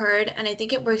like heard, and I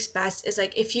think it works best, is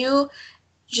like if you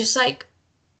just like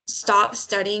stop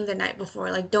studying the night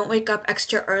before. Like, don't wake up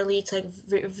extra early to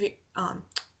like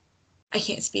I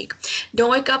can't speak. Don't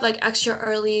wake up like extra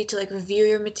early to like review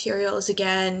your materials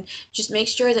again. Just make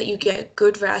sure that you get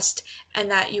good rest and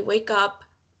that you wake up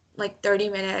like 30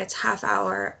 minutes, half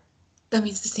hour. That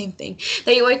means the same thing.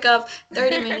 That you wake up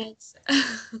 30 minutes.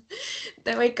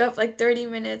 That wake up like 30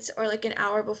 minutes or like an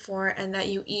hour before, and that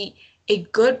you eat a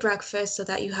good breakfast so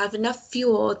that you have enough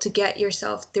fuel to get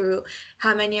yourself through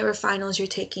how many ever finals you're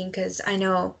taking. Because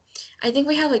I think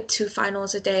we have like 2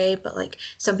 finals a day, but like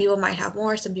some people might have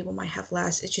more, some people might have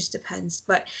less. It just depends.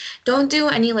 But don't do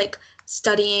any like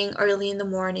studying early in the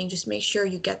morning. Just make sure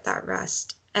you get that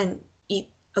rest and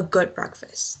eat a good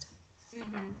breakfast.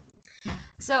 Mm-hmm.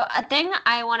 So a thing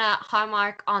I want to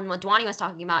hallmark on what Dwani was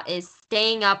talking about is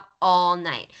staying up all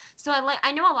night. So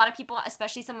I know a lot of people,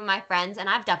 especially some of my friends, and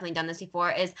I've definitely done this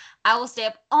before, is I will stay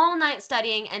up all night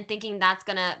studying and thinking that's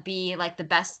gonna be like the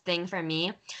best thing for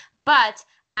me. But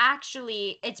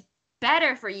actually, it's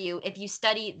better for you if you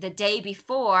study the day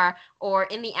before or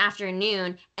in the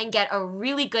afternoon and get a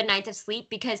really good night of sleep,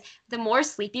 because the more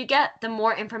sleep you get, the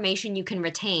more information you can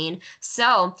retain.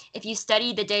 So if you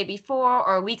study the day before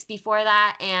or weeks before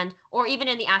that, and or even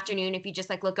in the afternoon, if you just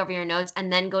like look over your notes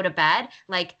and then go to bed,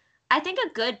 like I think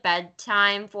a good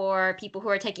bedtime for people who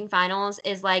are taking finals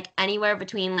is like anywhere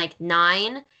between like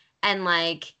 9 and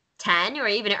like 10, or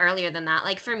even earlier than that.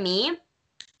 Like for me,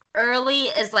 early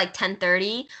is like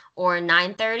 10:30 or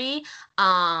 9:30.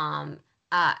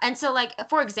 And so, like,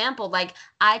 for example, like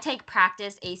I take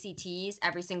practice ACTs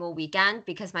every single weekend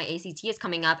because my ACT is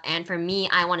coming up. And for me,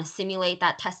 I want to simulate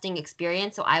that testing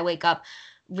experience. So I wake up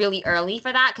really early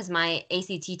for that because my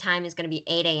ACT time is going to be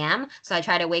 8 a.m. So I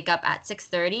try to wake up at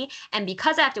 6:30. And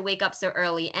because I have to wake up so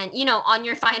early, and on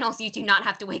your finals, you do not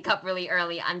have to wake up really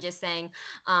early. I'm just saying,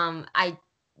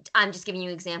 I'm just giving you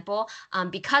an example.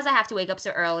 Because I have to wake up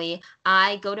so early,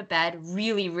 I go to bed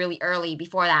really, really early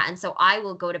before that. And so I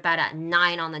will go to bed at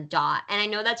 9 on the dot. And I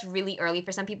know that's really early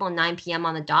for some people, 9 p.m.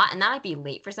 on the dot. And that might be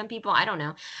late for some people. I don't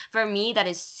know. For me, that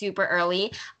is super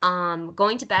early.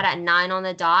 Going to bed at 9 on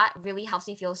the dot really helps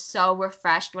me feel so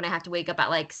refreshed when I have to wake up at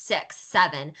like 6,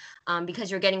 7, because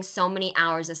you're getting so many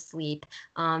hours of sleep,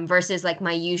 versus like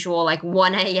my usual like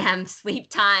 1 a.m. sleep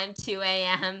time, 2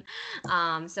 a.m.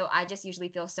 So I just usually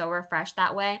feel so refreshed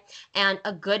that way. And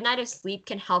a good night of sleep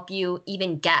can help you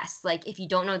even guess. Like if you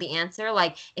don't know the answer,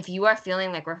 like if you are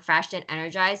feeling like refreshed and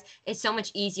energized, it's so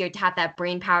much easier to have that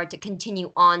brain power to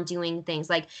continue on doing things.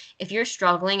 Like if you're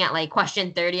struggling at like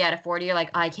question 30 out of 40, you're like,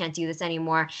 oh, I can't do this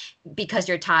anymore because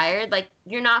you're tired. Like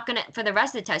you're not gonna, for the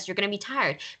rest of the test, you're gonna be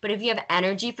tired. But if you have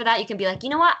energy for that, you can be like, you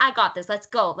know what, I got this. Let's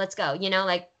go. Let's go.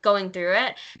 Like going through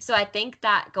it. So I think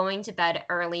that going to bed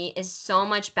early is so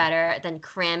much better than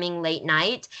cramming late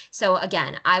night. So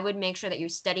again, I would make sure that you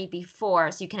study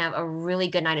before so you can have a really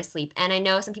good night of sleep. And I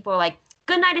know some people are like,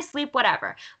 good night of sleep,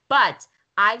 whatever. But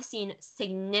I've seen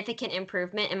significant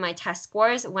improvement in my test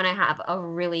scores when I have a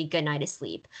really good night of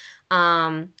sleep.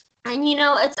 And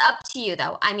it's up to you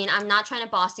though. I mean, I'm not trying to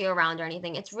boss you around or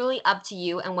anything. It's really up to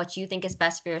you and what you think is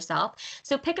best for yourself.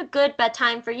 So pick a good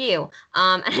bedtime for you.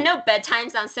 And I know bedtime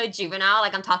sounds so juvenile,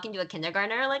 like I'm talking to a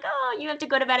kindergartner, like, oh, you have to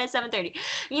go to bed at 7:30.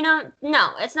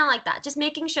 No, it's not like that. Just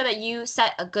making sure that you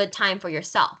set a good time for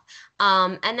yourself.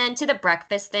 And then to the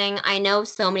breakfast thing, I know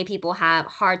so many people have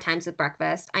hard times with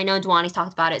breakfast. I know Dwani's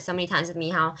talked about it so many times with me,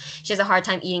 how she has a hard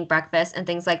time eating breakfast and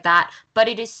things like that. But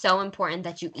it is so important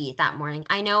that you eat that morning.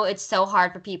 I know it's so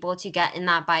hard for people to get in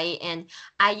that bite, and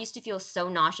I used to feel so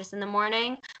nauseous in the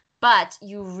morning, but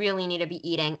you really need to be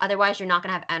eating. Otherwise, you're not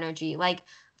gonna have energy. Like,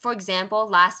 for example,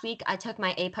 last week I took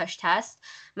my APUSH test,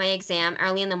 my exam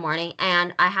early in the morning,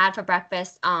 and I had for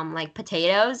breakfast like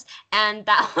potatoes, and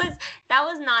that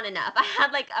was not enough. I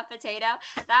had like a potato.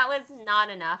 That was not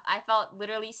enough. I felt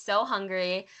literally so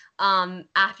hungry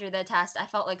after the test. I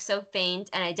felt like so faint,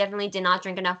 and I definitely did not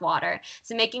drink enough water.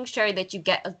 So making sure that you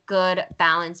get a good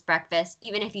balanced breakfast,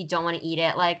 even if you don't want to eat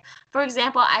it. Like, for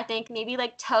example, I think maybe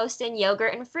like toast and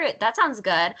yogurt and fruit. That sounds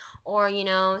good. Or,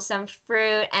 some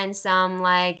fruit and some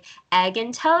like egg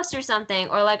and toast or something,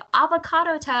 or like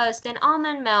avocado toast and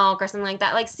almond milk or something like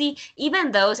that. Like, see,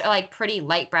 even those are like pretty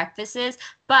light breakfasts,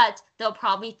 but they'll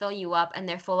probably fill you up and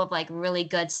they're full of like really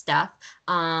good stuff.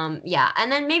 Yeah.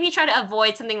 And then maybe try to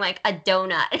avoid something like a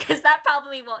donut because that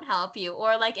probably won't help you.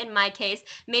 Or like in my case,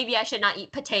 maybe I should not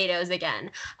eat potatoes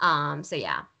again. So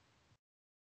yeah.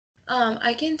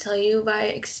 I can tell you by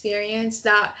experience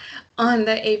that on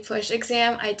the APUSH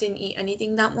exam, I didn't eat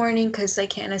anything that morning because,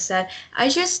 like Hannah said, I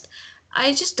just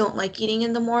don't like eating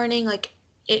in the morning. Like,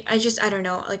 I don't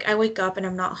know. Like, I wake up and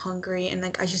I'm not hungry, and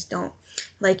like I just don't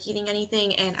like eating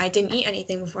anything. And I didn't eat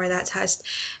anything before that test,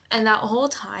 and that whole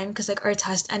time, because like our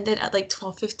test ended at like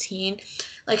 12:15,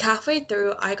 like halfway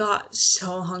through, I got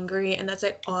so hungry, and that's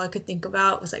like all I could think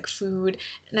about was like food,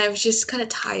 and I was just kind of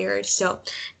tired. So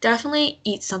definitely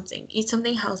eat something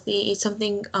healthy, eat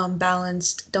something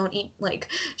balanced. Don't eat like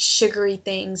sugary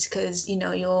things because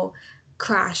you'll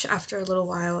crash after a little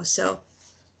while. So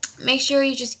make sure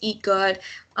you just eat good.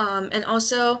 And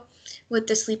also with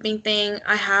the sleeping thing,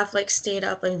 I have like stayed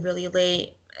up like really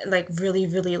late, like really,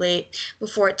 really late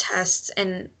before tests,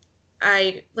 and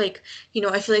I like,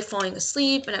 I feel like falling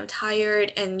asleep and I'm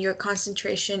tired, and your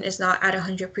concentration is not at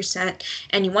 100%,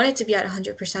 and you want it to be at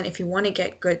 100% if you want to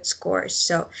get good scores.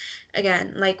 So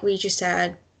again, like we just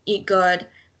said, eat good,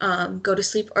 go to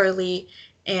sleep early,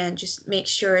 and just make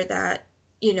sure that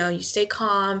you stay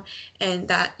calm and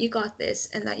that you got this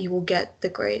and that you will get the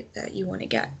grade that you want to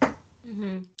get.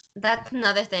 That's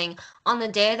another thing. On the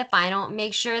day of the final,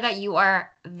 make sure that you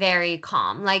are very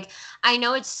calm. Like, I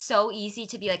know it's so easy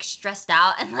to be like stressed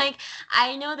out. And like,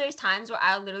 I know there's times where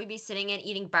I'll literally be sitting and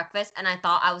eating breakfast and I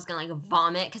thought I was gonna like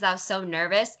vomit because I was so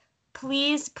nervous.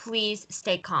 Please, please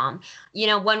stay calm.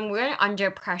 When we're under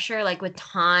pressure, like with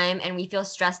time and we feel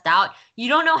stressed out, you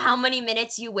don't know how many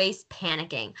minutes you waste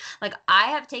panicking. Like, I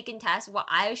have taken tests where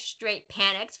I straight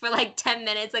panicked for like 10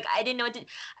 minutes. Like, I didn't know what to.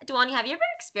 Duani, have you ever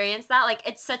experienced that? Like,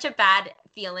 it's such a bad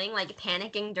feeling, like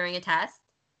panicking during a test.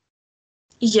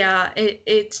 Yeah,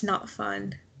 it's not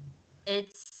fun.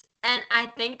 It's And I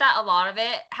think that a lot of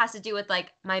it has to do with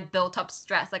like my built up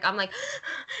stress. Like I'm like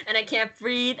and I can't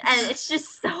breathe and it's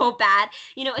just so bad.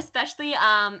 You know, especially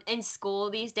in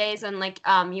school these days when like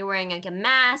you're wearing like a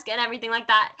mask and everything like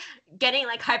that, getting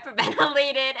like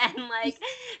hyperventilated and like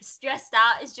stressed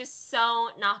out is just so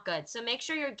not good. So make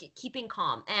sure you're keeping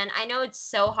calm. And I know it's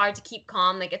so hard to keep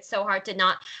calm, like it's so hard to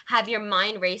not have your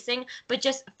mind racing, but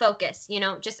just focus, you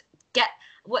know, just get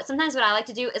what I like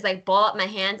to do is like ball up my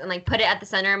hands and like put it at the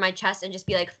center of my chest and just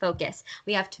be like focus.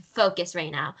 We have to focus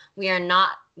right now. We are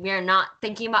not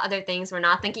thinking about other things. We're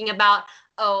not thinking about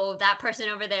oh that person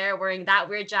over there wearing that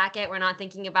weird jacket. We're not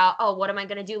thinking about oh what am I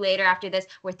going to do later after this.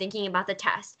 We're thinking about the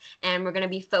test and we're going to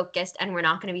be focused and we're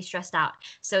not going to be stressed out.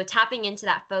 So tapping into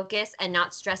that focus and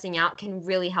not stressing out can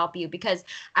really help you because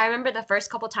I remember the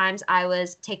first couple times I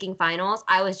was taking finals,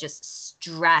 I was just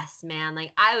stressed, man.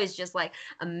 Like I was just like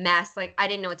a mess. Like I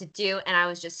didn't know what to do and I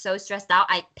was just so stressed out.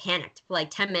 I panicked for like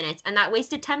 10 minutes and that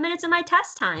wasted 10 minutes of my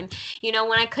test time, you know,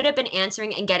 when I could have been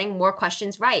answering and getting more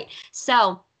questions right.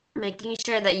 So making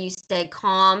sure that you stay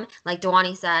calm, like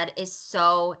Dewani said, is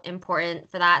so important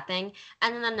for that thing.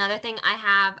 And then another thing I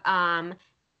have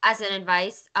as an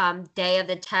advice, day of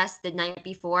the test, the night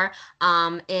before,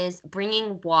 is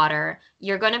bringing water.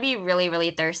 You're going to be really,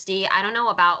 really thirsty. I don't know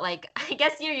about like, I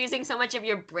guess you're using so much of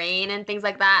your brain and things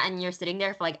like that, and you're sitting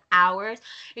there for like hours.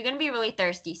 You're going to be really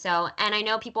thirsty. So, and I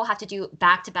know people have to do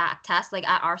back-to-back tests. Like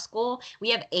at our school, we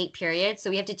have 8 periods,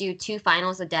 so we have to do 2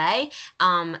 finals a day,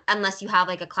 unless you have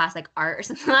like a class like art or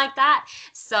something like that.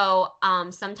 So,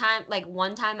 sometime like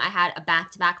one time I had a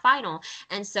back-to-back final,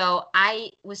 and so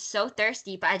I was so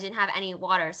thirsty, but I didn't have any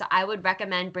water. So I would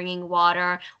recommend bringing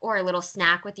water or a little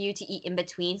snack with you to eat in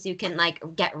between so you can like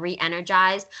get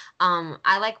re-energized.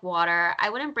 I like water. I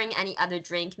wouldn't bring any other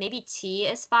drink. Maybe tea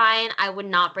is fine. I would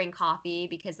not bring coffee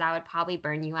because that would probably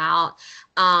burn you out.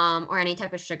 Or any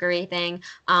type of sugary thing.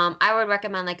 I would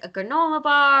recommend like a granola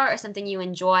bar or something you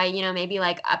enjoy, you know, maybe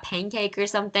like a pancake or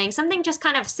something just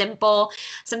kind of simple,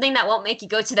 something that won't make you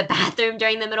go to the bathroom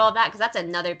during the middle of that, because that's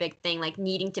another big thing, like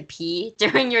needing to pee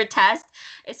during your test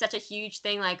is such a huge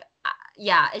thing. Like,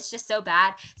 yeah, it's just so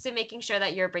bad. So making sure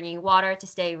that you're bringing water to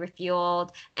stay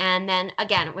refueled. And then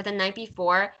again, with the night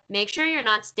before, make sure you're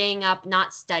not staying up,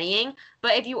 not studying.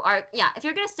 But if you are, yeah, if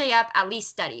you're going to stay up, at least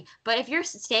study. But if you're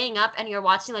staying up and you're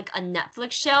watching like a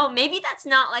Netflix show, maybe that's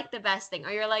not like the best thing.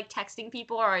 Or you're like texting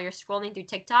people or you're scrolling through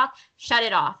TikTok, shut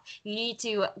it off. You need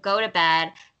to go to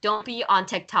bed. Don't be on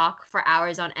TikTok for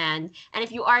hours on end. And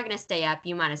if you are going to stay up,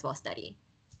 you might as well study.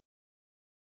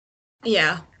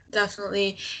 Yeah,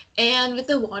 definitely. And with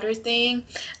the water thing,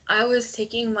 I was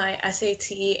taking my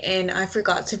SAT and I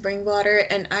forgot to bring water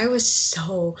and I was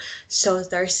so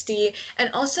thirsty.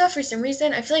 And also for some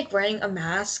reason, I feel like wearing a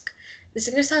mask, this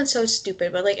is gonna sound so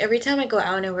stupid, but like every time I go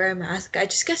out and I wear a mask, I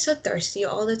just get so thirsty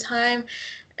all the time.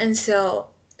 And so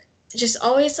just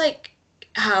always like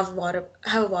have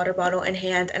a water bottle in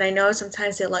hand. And I know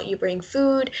sometimes they let you bring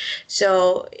food,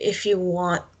 so if you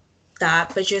want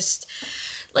that, but just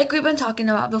like we've been talking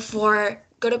about before,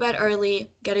 go to bed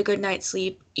early, get a good night's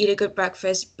sleep, eat a good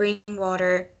breakfast, bring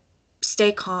water,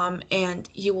 stay calm, and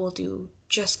you will do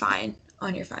just fine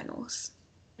on your finals.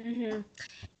 Mm-hmm.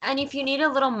 And if you need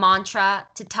a little mantra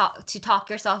to talk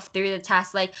yourself through the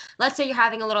test, like let's say you're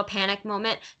having a little panic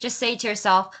moment, just say to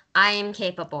yourself, I am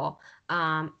capable.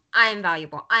 I am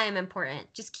valuable. I am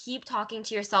important. Just keep talking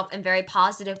to yourself in very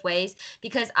positive ways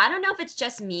because I don't know if it's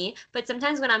just me, but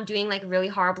sometimes when I'm doing like really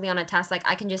horribly on a test, like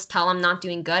I can just tell I'm not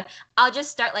doing good. I'll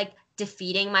just start like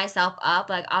defeating myself up.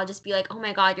 Like I'll just be like, "Oh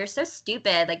my God, you're so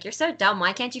stupid. Like you're so dumb.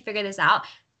 Why can't you figure this out?"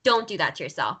 Don't do that to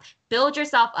yourself. Build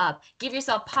yourself up. Give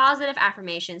yourself positive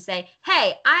affirmations. Say,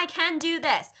 hey, I can do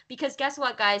this. Because guess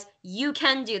what, guys? You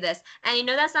can do this. And you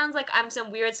know that sounds like I'm some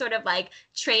weird sort of like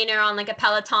trainer on like a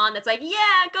Peloton that's like,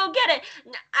 yeah, go get it.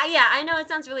 Yeah, I know it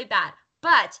sounds really bad.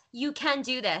 But you can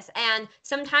do this. And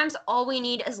sometimes all we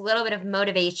need is a little bit of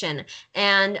motivation.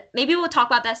 And maybe we'll talk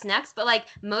about this next, but like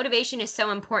motivation is so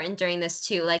important during this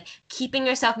too. Like keeping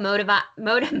yourself motivized.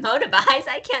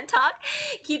 I can't talk.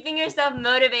 Keeping yourself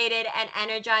motivated and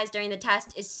energized during the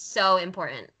test is so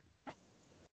important.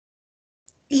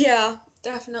 Yeah,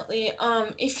 definitely.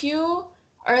 If you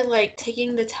are like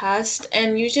taking the test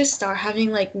and you just start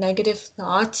having like negative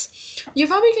thoughts, you're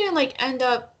probably gonna like end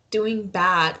up doing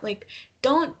bad. Like,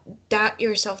 don't doubt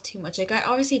yourself too much. Like, I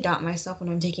obviously doubt myself when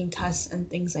I'm taking tests and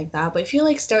things like that. But if you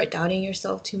like start doubting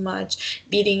yourself too much,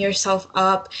 beating yourself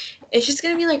up, it's just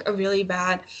gonna be like a really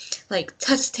bad like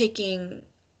test taking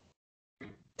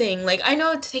thing. Like, I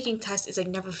know taking tests is like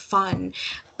never fun,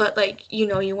 but like, you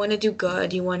know, you want to do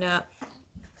good, you want to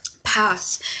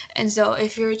pass. And so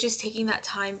if you're just taking that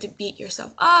time to beat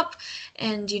yourself up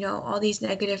and, all these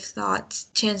negative thoughts,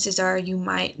 chances are you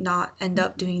might not end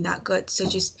up doing that good. So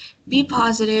just be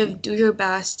positive, do your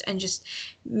best, and just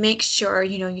make sure,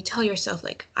 you tell yourself,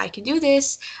 like, I can do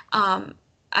this. I'm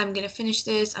going to finish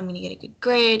this. I'm going to get a good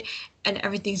grade, and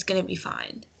everything's going to be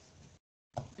fine.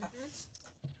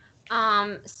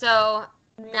 So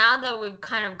now that we've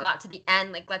kind of got to the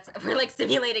end, like we're like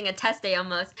simulating a test day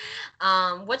almost.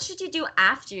 What should you do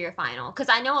after your final? Because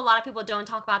I know a lot of people don't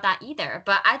talk about that either,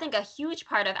 but I think a huge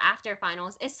part of after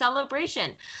finals is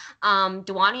celebration.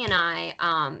 Dwani and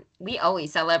I, we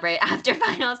always celebrate after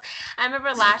finals. I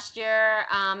remember last year,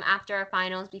 after our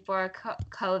finals before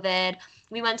COVID,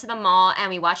 we went to the mall and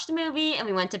we watched a movie and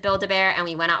we went to Build-A-Bear and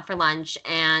we went out for lunch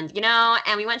and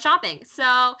and we went shopping.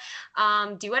 So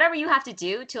do whatever you have to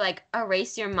do to like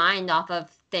erase your mind off of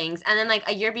things. And then like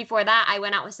a year before that, I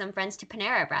went out with some friends to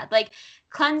Panera Bread. Like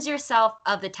cleanse yourself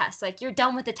of the test. Like you're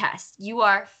done with the test. You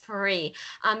are free.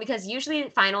 Because usually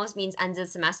finals means ends of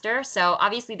semester. So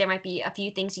obviously there might be a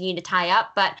few things you need to tie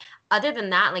up, but other than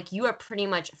that, like you are pretty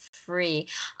much free.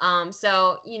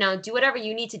 So, do whatever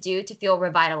you need to do to feel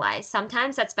revitalized.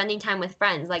 Sometimes that's spending time with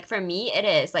friends. Like for me, it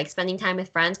is like spending time with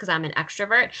friends because I'm an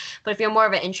extrovert. But if you're more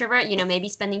of an introvert, maybe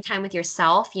spending time with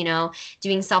yourself,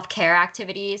 doing self-care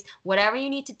activities, whatever you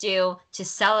need to do to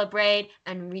celebrate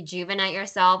and rejuvenate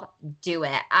yourself, do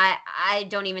it. I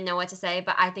don't even know what to say,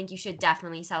 but I think you should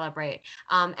definitely celebrate.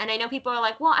 And I know people are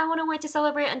like, well, I want to wait to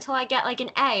celebrate until I get like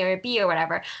an A or a B or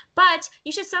whatever. But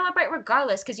you should celebrate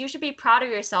regardless because you should be proud of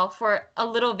yourself for a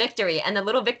little victory. And the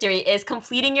little victory is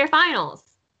completing your finals.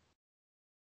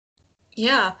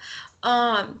 Yeah.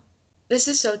 This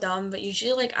is so dumb, but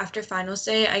usually like after finals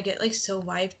day, I get like so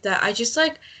wiped that I just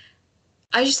like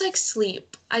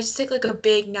sleep. I just take like a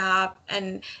big nap,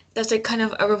 and that's like kind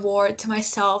of a reward to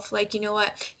myself. Like, you know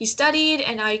what? You studied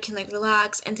and now you can like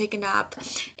relax and take a nap.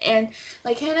 And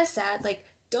like Hannah said, like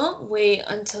don't wait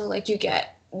until like you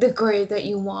get the grade that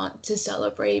you want to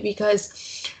celebrate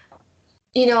because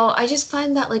I just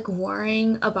find that like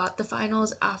worrying about the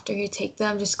finals after you take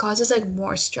them just causes like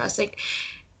more stress. Like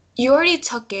you already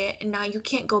took it and now you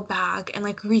can't go back and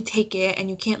like retake it and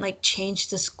you can't like change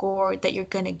the score that you're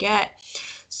gonna get.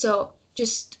 So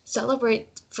just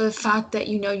celebrate for the fact that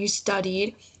you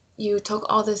studied, you took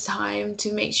all this time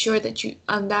to make sure that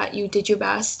you did your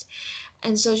best.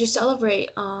 And so just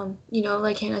celebrate,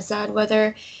 like Hannah said,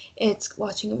 whether it's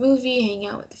watching a movie, hanging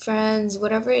out with friends,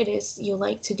 whatever it is you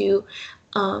like to do,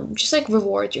 just like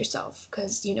reward yourself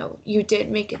because you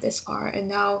did make it this far and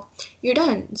now you're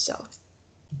done. So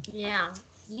yeah,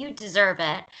 you deserve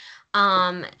it.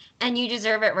 And you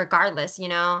deserve it regardless,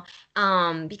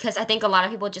 because I think a lot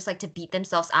of people just like to beat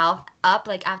themselves up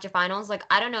like after finals. Like,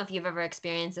 I don't know if you've ever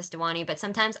experienced this, Dewani, but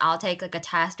sometimes I'll take like a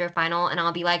test or a final and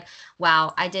I'll be like,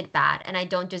 wow, I did bad and I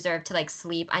don't deserve to like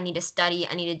sleep. I need to study.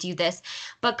 I need to do this.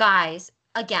 But guys,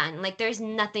 again, like there's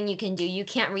nothing you can do. You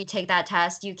can't retake that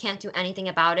test. You can't do anything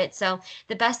about it. So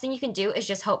the best thing you can do is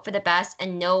just hope for the best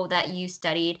and know that you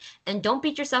studied and don't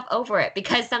beat yourself over it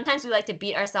because sometimes we like to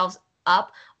beat ourselves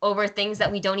up over things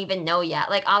that we don't even know yet.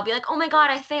 Like I'll be like, "Oh my God,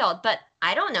 I failed," but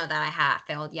I don't know that I have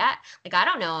failed yet. Like I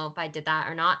don't know if I did that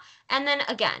or not. And then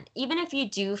again, even if you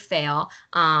do fail,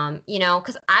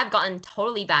 because I've gotten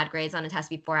totally bad grades on a test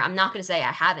before. I'm not going to say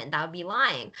I haven't. That would be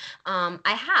lying. I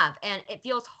have, and it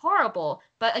feels horrible.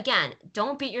 But again,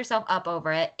 don't beat yourself up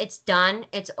over it. It's done.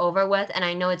 It's over with. And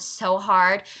I know it's so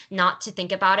hard not to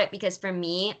think about it because for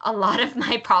me, a lot of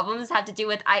my problems have to do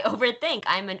with I overthink.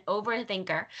 I'm an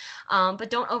overthinker. But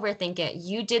don't overthink it.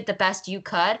 You did the best you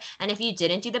could. And if you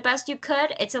didn't do the best you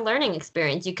could, it's a learning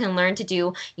experience. You can learn to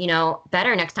do,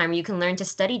 better next time. You can learn to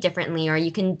study differently or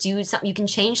you can do something, you can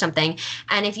change something.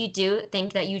 And if you do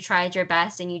think that you tried your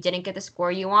best and you didn't get the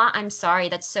score you want, I'm sorry.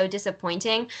 That's so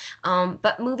disappointing.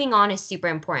 But moving on is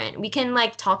super important. We can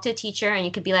like talk to a teacher and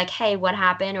you could be like, hey, what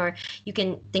happened? Or you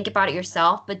can think about it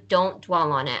yourself, but don't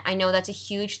dwell on it. I know that's a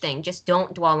huge thing. Just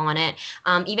don't dwell on it.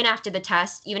 Even after the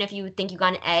test, even if you think you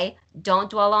got an A, don't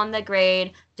dwell on the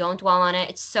grade. Don't dwell on it.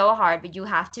 It's so hard, but you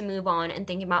have to move on and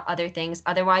think about other things.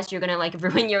 Otherwise, you're going to like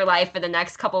ruin your life for the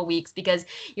next couple weeks because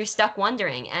you're stuck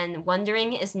wondering, and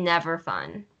wondering is never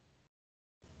fun.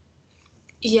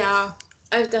 Yeah,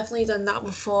 I've definitely done that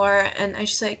before, and I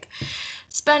just like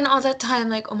spend all that time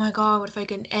like, oh my God, what if I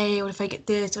get an A? What if I get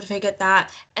this? What if I get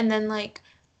that? And then like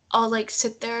I'll like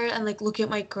sit there and like look at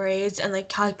my grades and like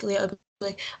calculate, I'll be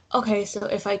like, okay, so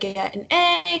if I get an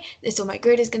A, this is what my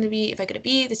grade is going to be. If I get a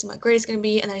B, this is what my grade is going to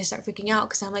be. And then I start freaking out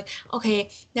because I'm like, okay,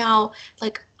 now,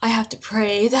 like, I have to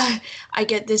pray that I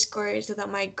get this grade so that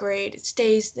my grade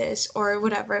stays this or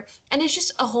whatever. And it's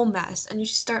just a whole mess. And you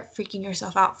just start freaking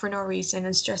yourself out for no reason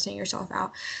and stressing yourself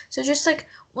out. So just like,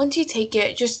 once you take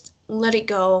it, just let it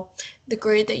go. The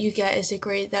grade that you get is the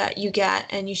grade that you get,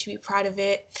 and you should be proud of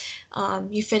it.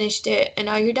 You finished it, and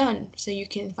now you're done. So you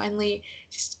can finally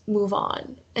just move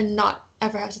on and not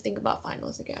ever have to think about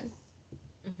finals again.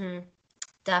 Mm-hmm.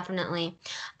 Definitely.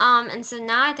 And so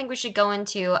now I think we should go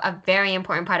into a very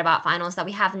important part about finals that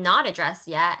we have not addressed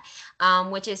yet,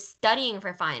 which is studying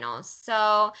for finals.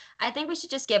 So I think we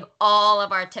should just give all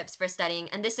of our tips for studying.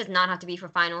 And this does not have to be for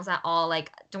finals at all.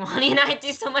 Like Dhwani and I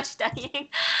do so much studying.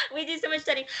 We do so much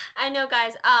studying. I know,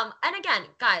 guys. And again,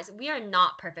 guys, we are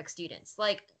not perfect students.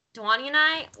 Like Dhwani and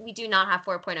I, we do not have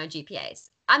 4.0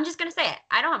 GPAs. I'm just gonna say it.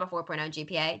 I don't have a 4.0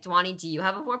 GPA. Dhwani, do you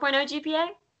have a 4.0 GPA?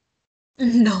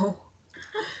 No.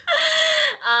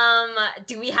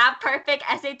 Do we have perfect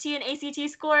SAT and ACT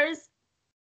scores?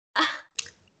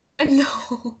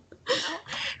 No.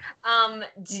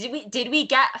 Did we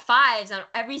get fives on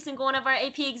every single one of our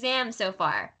AP exams so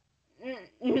far?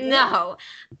 No.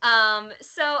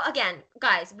 So again,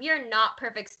 guys, we are not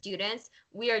perfect students.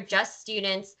 We are just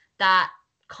students that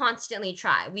constantly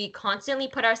try. We constantly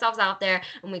put ourselves out there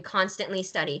and we constantly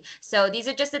study. So these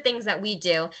are just the things that we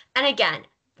do. And again,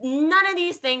 none of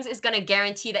these things is going to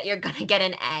guarantee that you're going to get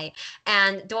an A.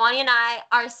 And Dhwani and I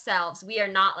ourselves, we are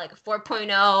not like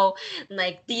 4.0,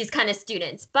 like these kind of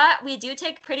students, but we do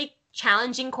take pretty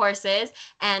challenging courses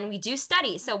and we do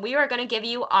study. So we are going to give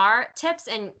you our tips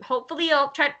and hopefully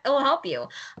it'll help you.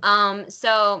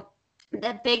 So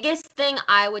the biggest thing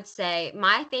I would say,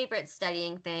 my favorite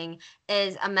studying thing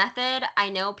is a method I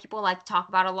know people like to talk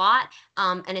about a lot,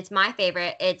 and it's my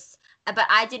favorite. But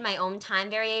I did my own time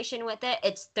variation with it.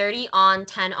 It's 30 on,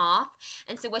 10 off.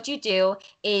 And so what you do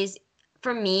is,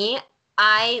 for me,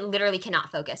 I literally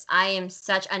cannot focus. I am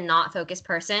such a not focused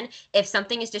person. If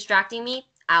something is distracting me,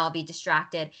 I'll be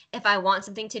distracted. If I want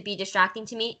something to be distracting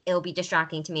to me, it'll be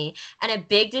distracting to me. And a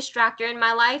big distractor in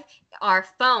my life are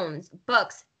phones,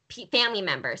 books, family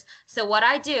members. So what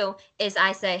I do is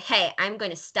I say, hey, I'm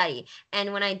going to study.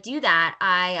 And when I do that,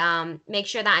 I make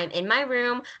sure that I'm in my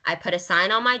room. I put a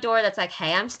sign on my door that's like,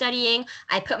 hey, I'm studying.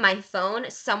 I put my phone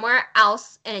somewhere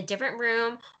else in a different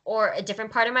room or a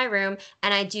different part of my room.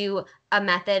 And I do a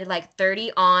method like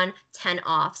 30 on, 10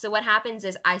 off. So what happens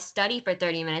is I study for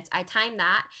 30 minutes. I time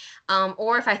that.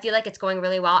 Or if I feel like it's going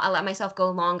really well, I let myself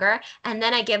go longer. And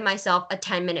then I give myself a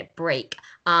 10-minute break.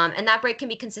 And that break can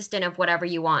be consistent of whatever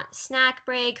you want. Snack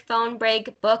break, phone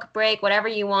break, book break, whatever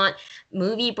you want,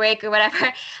 movie break or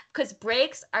whatever, because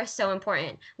breaks are so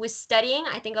important. With studying,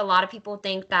 I think a lot of people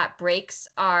think that breaks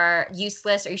are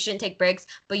useless or you shouldn't take breaks,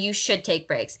 but you should take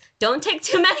breaks. Don't take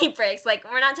too many breaks. Like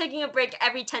we're not taking a break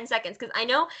every 10 seconds because I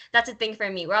know that's a thing for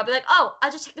me where I'll be like, oh,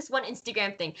 I'll just check this one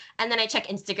Instagram thing. And then I check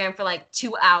Instagram for like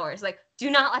 2 hours. Like, do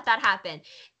not let that happen.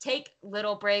 Take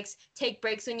little breaks, take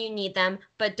breaks when you need them,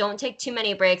 but don't take too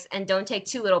many breaks and don't take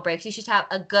too little breaks. You should have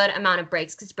a good amount of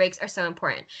breaks because breaks are so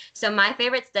important. So my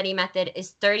favorite study method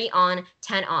is 30 on,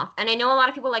 10 off. And I know a lot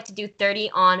of people like to do 30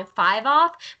 on, 5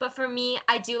 off, but for me,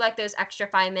 I do like those extra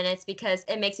 5 minutes because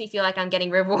it makes me feel like I'm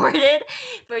getting rewarded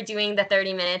for doing the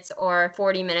 30 minutes or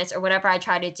 40 minutes or whatever I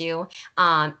try to do.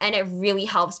 And it really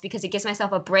helps because it gives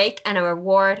myself a break and a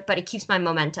reward, but it keeps my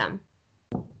momentum.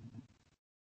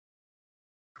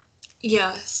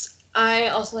 Yes, I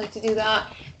also like to do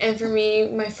that. And for me,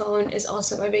 my phone is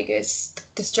also my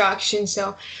biggest distraction.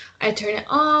 So I turn it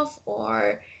off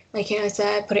or, like Hannah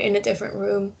said, put it in a different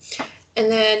room.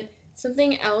 And then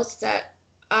something else that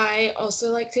I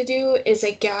also like to do is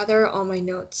like gather all my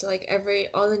notes. So like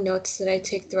all the notes that I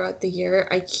take throughout the year,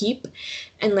 I keep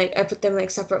and like I put them in like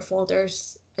separate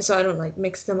folders so I don't like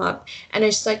mix them up. And I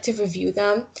just like to review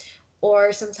them.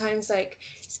 Or sometimes like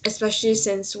especially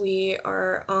since we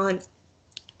are on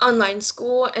online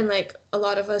school and like a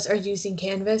lot of us are using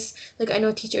Canvas. Like I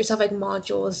know teachers have like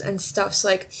modules and stuff. So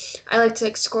like I like to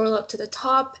like scroll up to the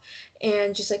top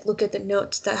and just like look at the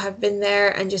notes that have been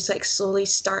there and just like slowly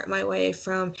start my way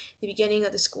from the beginning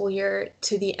of the school year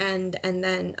to the end. And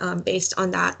then based on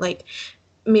that, like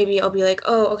maybe I'll be like,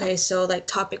 oh, okay, so like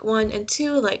topic 1 and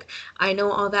 2, like I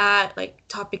know all that. Like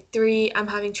topic 3, I'm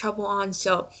having trouble on.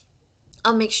 So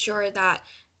I'll make sure that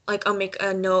like I'll make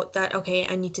a note that okay,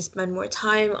 I need to spend more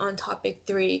time on topic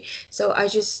 3. So I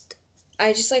just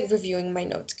like reviewing my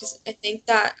notes because I think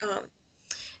that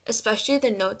especially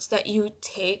the notes that you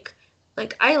take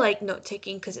like I like note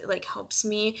taking because it like helps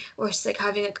me, or it's like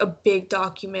having like a big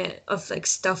document of like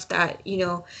stuff that, you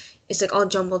know, is like all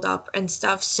jumbled up and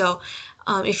stuff. So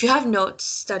if you have notes,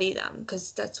 study them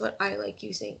because that's what I like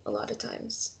using a lot of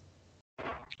times.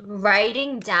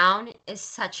 Writing down is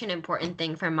such an important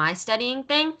thing for my studying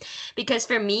thing because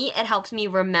for me, it helps me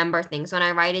remember things. When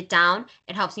I write it down,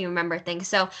 it helps me remember things.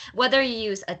 So whether you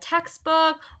use a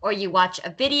textbook or you watch a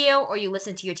video or you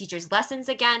listen to your teacher's lessons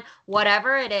again,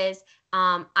 whatever it is,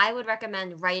 I would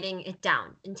recommend writing it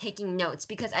down and taking notes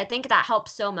because I think that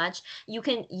helps so much. You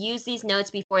can use these notes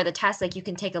before the test, like you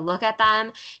can take a look at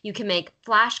them, you can make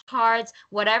flashcards,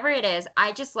 whatever it is.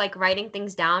 I just like writing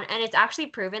things down, and it's actually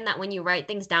proven that when you write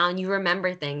things down, you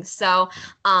remember things. So,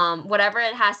 whatever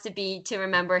it has to be to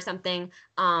remember something,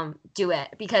 do it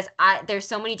because there's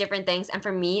so many different things, and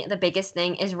for me, the biggest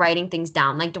thing is writing things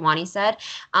down, like Dewani said.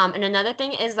 And another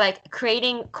thing is like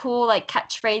creating cool like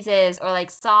catchphrases or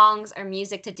like songs or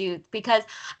music to do because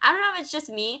I don't know if it's just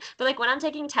me, but like when I'm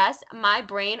taking tests, my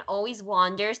brain always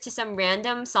wanders to some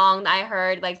random song that I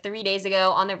heard like 3 days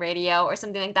ago on the radio or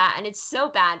something like that. And it's so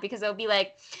bad because it'll be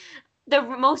like the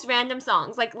most random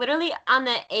songs. Like literally on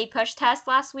the APUSH test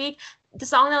last week, the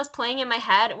song that was playing in my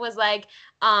head was like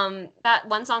that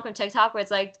one song from TikTok where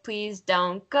it's like, please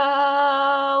don't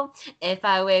go. If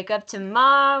I wake up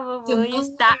tomorrow, will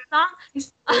you that song?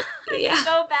 Yeah.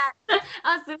 So bad.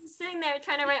 I was sitting there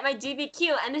trying to write my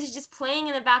DBQ, and this is just playing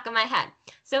in the back of my head.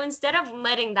 So instead of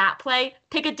letting that play,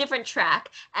 pick a different track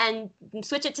and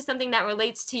switch it to something that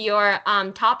relates to your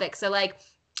topic. So like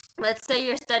let's say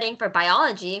you're studying for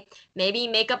biology, maybe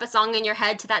make up a song in your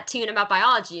head to that tune about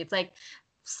biology. It's like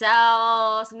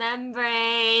cells,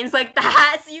 membranes, like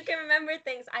that, so you can remember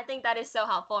things. I think that is so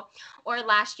helpful. Or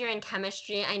last year in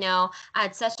chemistry, I know I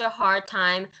had such a hard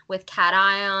time with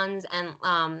cations and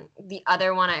the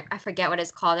other one, I forget what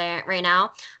it's called right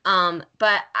now.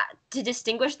 But to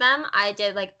distinguish them, I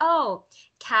did like, oh,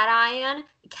 cation,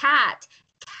 cat.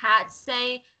 Cats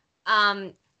say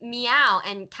meow,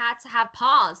 and cats have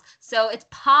paws, so it's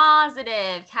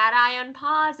positive, cation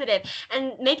positive,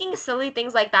 and making silly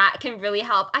things like that can really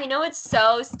help. I know it's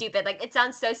so stupid, like it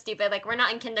sounds so stupid, like we're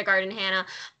not in kindergarten, Hannah,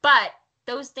 but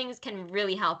those things can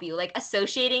really help you, like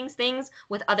associating things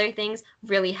with other things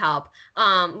really help.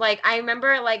 Like I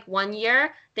remember like one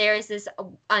year there's this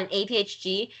on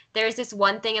APHG, there's this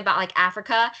one thing about like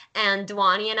Africa, and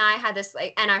Dewani and I had this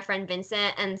like, and our friend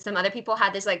Vincent and some other people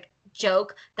had this like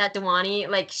joke that Dewani,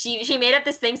 like she made up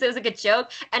this thing so it was like a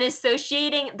joke, and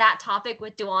associating that topic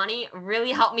with Dewani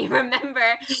really helped me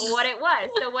remember what it was.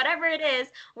 So whatever it is,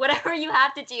 whatever you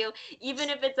have to do, even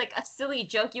if it's like a silly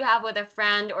joke you have with a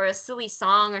friend or a silly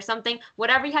song or something,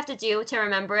 whatever you have to do to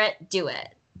remember it, do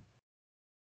it.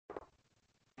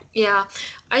 Yeah,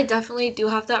 I definitely do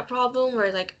have that problem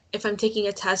where like if I'm taking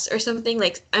a test or something,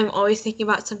 like I'm always thinking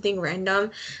about something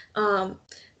random. Um,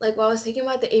 like while I was thinking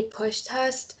about the APUSH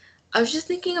test, I was just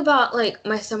thinking about like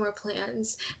my summer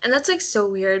plans, and that's like so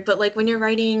weird. But like um,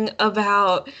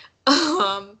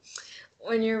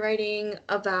 when you're writing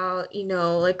about, you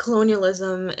know, like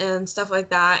colonialism and stuff like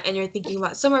that, and you're thinking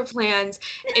about summer plans,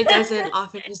 it doesn't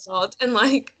often result in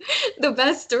like the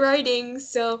best writing.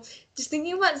 So just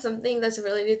thinking about something that's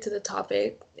related to the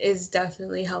topic is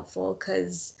definitely helpful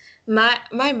because my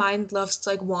mind loves to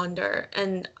like wander,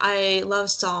 and I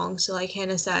love songs. So like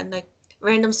Hannah said, like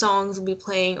random songs will be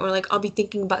playing, or like I'll be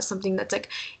thinking about something that's like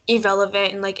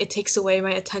irrelevant, and like it takes away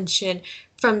my attention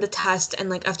from the test, and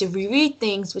like I have to reread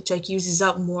things, which like uses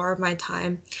up more of my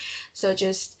time. So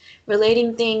just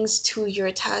relating things to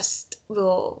your test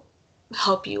will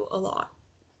help you a lot.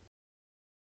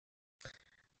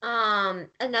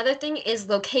 Another thing is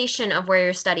location of where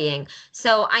you're studying.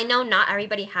 So I know not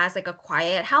everybody has like a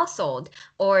quiet household,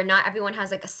 or not everyone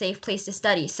has like a safe place to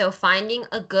study. So finding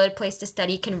a good place to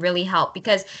study can really help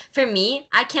because for me,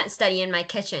 I can't study in my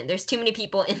kitchen. There's too many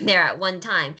people in there at one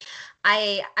time.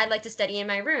 I like to study in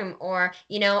my room, or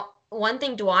one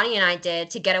thing Dewani and I did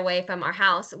to get away from our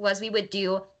house was we would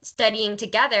do studying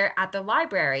together at the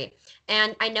library.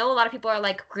 And I know a lot of people are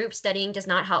like, group studying does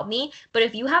not help me. But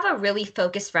if you have a really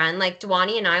focused friend, like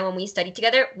Dewani and I, when we study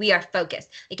together, we are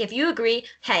focused. Like if you agree,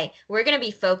 hey, we're going to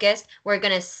be focused, we're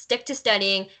going to stick to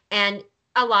studying. And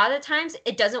a lot of the times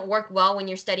it doesn't work well when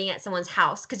you're studying at someone's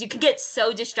house because you can get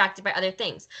so distracted by other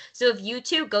things. So if you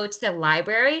two go to the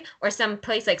library or some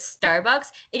place like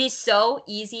Starbucks, it is so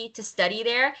easy to study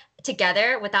there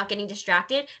together without getting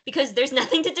distracted because there's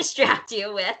nothing to distract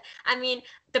you with. I mean,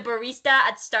 the barista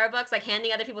at Starbucks, like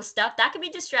handing other people stuff, that could be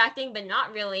distracting, but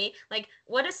not really. Like,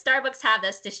 what does Starbucks have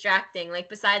that's distracting? Like,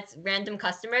 besides random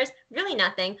customers? Really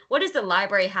nothing. What does the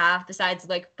library have besides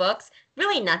like books?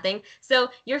 Really nothing. So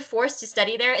you're forced to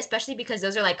study there, especially because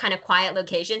those are like kind of quiet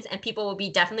locations, and people will be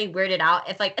definitely weirded out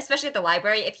if like, especially at the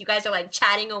library, if you guys are like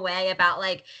chatting away about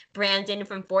like Brandon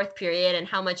from fourth period and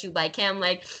how much you like him,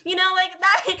 like, like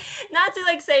that, not to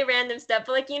like say random stuff,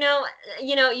 but like,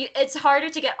 it's harder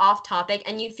to get off topic,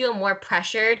 and you feel more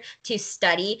pressured to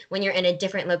study when you're in a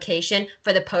different location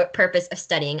for the purpose of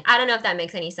studying. I don't know if that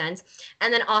makes any sense.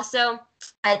 And then also,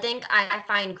 I think I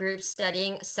find group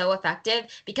studying so effective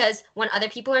because when other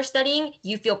people are studying,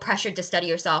 you feel pressured to study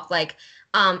yourself. Like,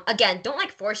 again, don't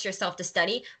like force yourself to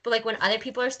study, but like when other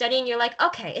people are studying, you're like,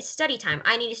 okay, it's study time.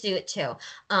 I need to do it too.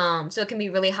 So it can be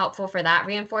really helpful for that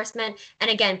reinforcement. And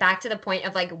again, back to the point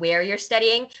of like where you're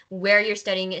studying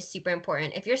is super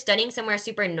important. If you're studying somewhere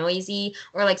super noisy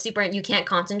or like super, you can't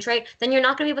concentrate, then you're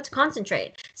not going to be able to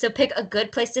concentrate. So pick a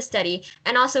good place to study,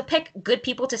 and also pick good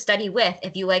people to study with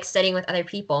if you like studying with other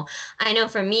people. I know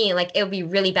for me, like it would be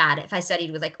really bad if I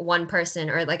studied with like one person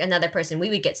or like another person. We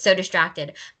would get so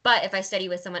distracted. But if I study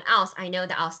with someone else, I know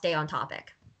that I'll stay on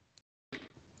topic.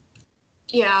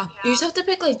 Yeah, you just have to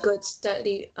pick like good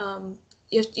study.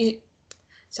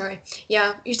 Sorry.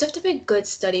 Yeah, you just have to pick good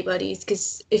study buddies,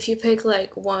 because if you pick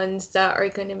like ones that are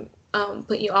gonna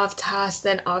put you off task,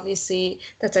 then obviously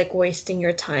that's like wasting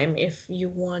your time if you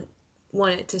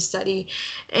wanted to study.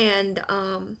 And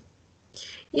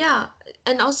yeah,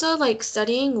 and also like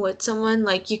studying with someone,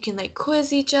 like you can like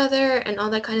quiz each other and all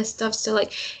that kind of stuff. So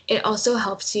like it also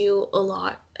helps you a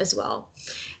lot as well.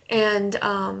 And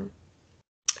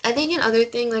I think another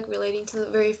thing, like relating to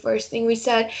the very first thing we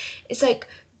said, is like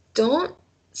don't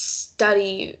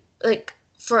study like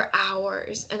for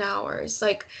hours and hours.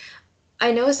 Like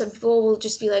I know some people will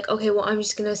just be like, okay, well, I'm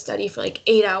just gonna study for like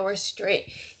 8 hours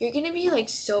straight. You're gonna be like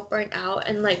so burnt out,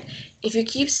 and like if you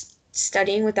keep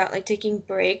studying without like taking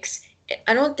breaks,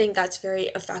 I don't think that's very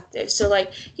effective. So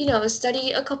like,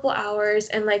 study a couple hours,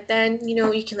 and like then,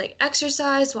 you can like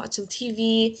exercise, watch some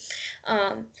TV,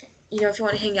 um, if you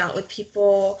want to hang out with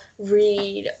people,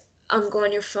 read, go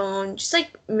on your phone, just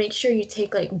like make sure you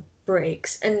take like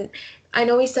breaks. And I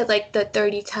know we said like the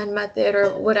 30-10 method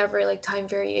or whatever, like time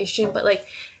variation, but like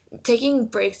taking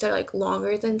breaks that are like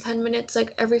longer than 10 minutes,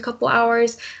 like every couple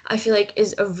hours, I feel like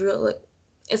is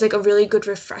like a really good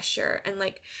refresher. And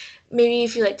like maybe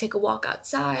if you like take a walk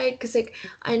outside, because like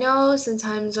I know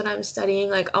sometimes when I'm studying,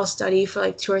 like I'll study for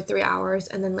like 2 or 3 hours,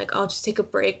 and then like I'll just take a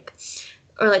break,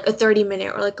 or like a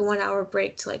 30-minute or like a 1 hour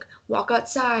break to like walk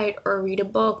outside or read a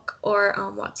book or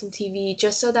watch some TV,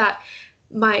 just so that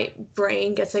my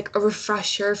brain gets like a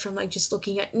refresher from like just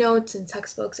looking at notes and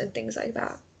textbooks and things like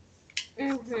that.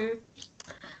 Mm-hmm.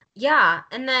 Yeah,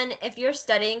 and then if you're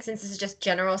studying, since this is just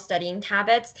general studying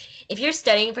habits, if you're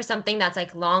studying for something that's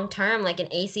like long term, like an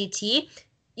ACT,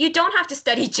 you don't have to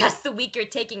study just the week you're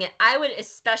taking it. I would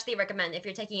especially recommend, if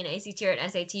you're taking an ACT or an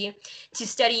SAT, to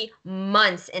study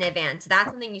months in advance. That's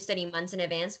something you study months in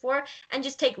advance for, and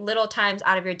just take little times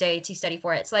out of your day to study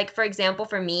for it. So like, for example,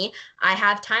 for me, I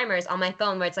have timers on my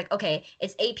phone where it's like, okay,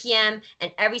 it's 8 p.m.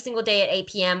 and every single day at 8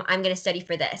 p.m. I'm going to study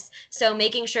for this. So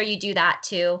making sure you do that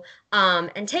too.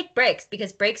 And take breaks,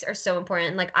 because breaks are so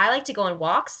important. Like I like to go on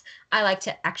walks. I like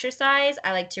to exercise.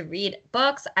 I like to read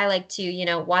books. I like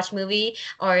to, watch movie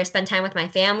or spend time with my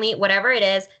family. Whatever it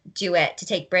is, do it to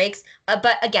take breaks.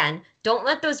 But again, don't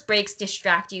let those breaks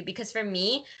distract you, because for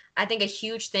me, I think a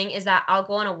huge thing is that I'll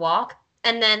go on a walk,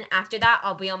 and then after that,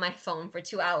 I'll be on my phone for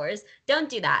 2 hours. Don't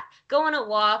do that. Go on a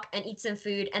walk and eat some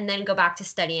food, and then go back to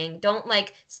studying. Don't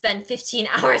like spend 15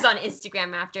 hours on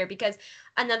Instagram after, because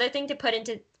another thing to put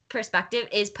into perspective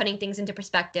is putting things into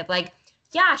perspective. Like,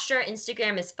 yeah, sure,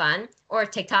 Instagram is fun, or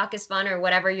TikTok is fun, or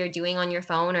whatever you're doing on your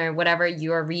phone, or whatever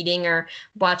you're reading or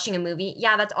watching a movie.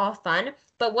 Yeah, that's all fun.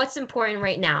 But what's important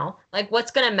right now? Like,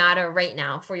 what's going to matter right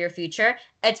now for your future?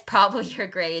 It's probably your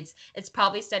grades. It's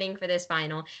probably studying for this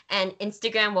final. And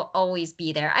Instagram will always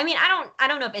be there. I mean, I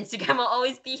don't know if Instagram will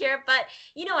always be here, but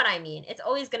you know what I mean. It's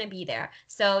always going to be there.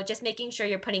 So just making sure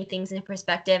you're putting things into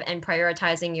perspective and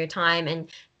prioritizing your time and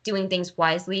doing things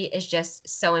wisely is just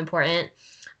so important.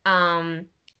 Oh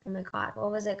my God,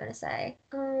 what was I gonna say?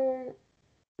 I don't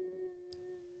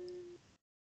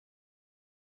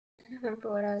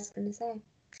remember what I was gonna say.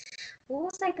 What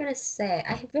was I gonna say?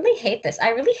 I really hate this.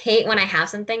 I really hate when I have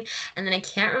something and then I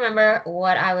can't remember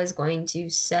what I was going to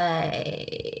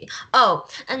say. Oh,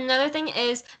 another thing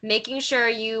is making sure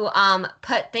you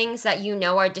put things that you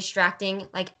know are distracting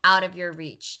like out of your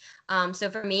reach. So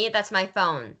for me, that's my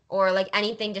phone or like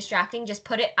anything distracting, just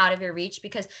put it out of your reach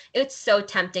because it's so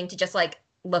tempting to just like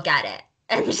look at it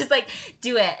and just like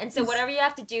do it. And so whatever you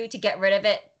have to do to get rid of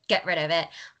it, get rid of it.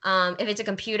 If it's a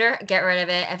computer, get rid of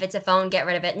it. If it's a phone, get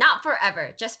rid of it. Not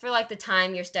forever, just for like the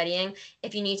time you're studying.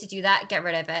 If you need to do that, get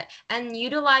rid of it. And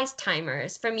utilize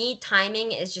timers. For me,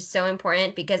 timing is just so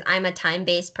important because I'm a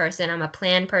time-based person. I'm a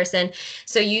plan person.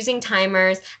 So using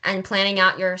timers and planning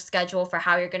out your schedule for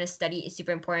how you're going to study is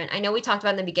super important. I know we talked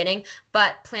about in the beginning,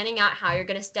 but planning out how you're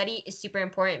going to study is super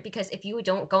important because if you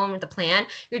don't go in with a plan,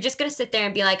 you're just going to sit there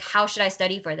and be like, how should I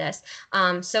study for this?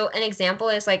 So an example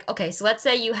is like, okay, so let's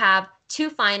say you have two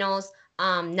finals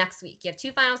next week. You have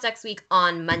two finals next week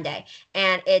on Monday,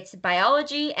 and it's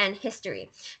biology and history.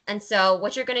 And so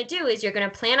what you're going to do is you're going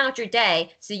to plan out your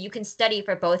day so you can study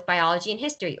for both biology and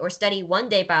history, or study one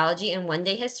day biology and one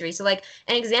day history. So like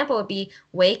an example would be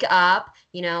wake up,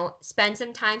 spend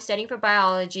some time studying for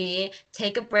biology,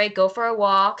 take a break, go for a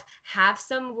walk, have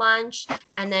some lunch,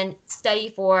 and then study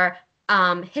for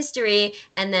history,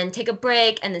 and then take a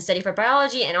break and then study for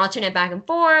biology and alternate back and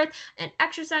forth and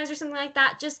exercise or something like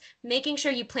that. Just making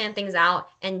sure you plan things out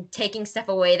and taking stuff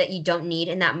away that you don't need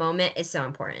in that moment is so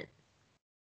important.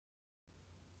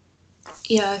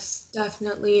 Yes,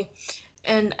 definitely.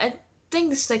 And I think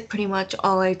this is like pretty much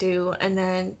all I do. And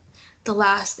then the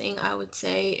last thing I would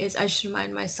say is I should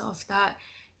remind myself that,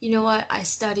 you know what, I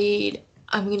studied,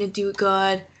 I'm gonna do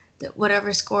good, that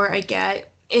whatever score I get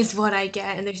is what I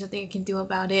get and there's nothing I can do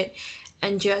about it.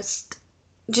 And just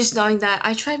knowing that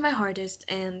I tried my hardest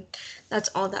and that's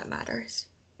all that matters.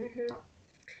 Mm-hmm.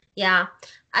 Yeah,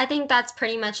 I think that's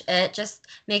pretty much it. Just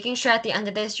making sure at the end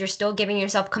of this, you're still giving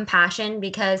yourself compassion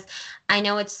because I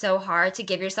know it's so hard to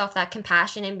give yourself that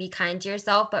compassion and be kind to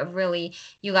yourself, but really,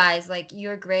 you guys, like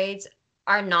your grades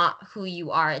are not who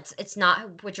you are. It's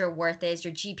not what your worth is.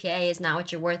 Your GPA is not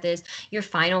what your worth is. Your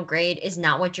final grade is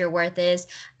not what your worth is.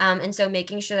 And so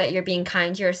making sure that you're being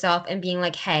kind to yourself and being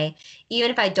like, hey,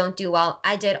 even if I don't do well,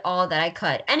 I did all that I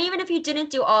could. And even if you didn't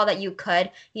do all that you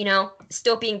could,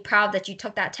 still being proud that you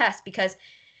took that test because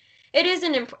it is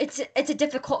it's a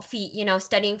difficult feat,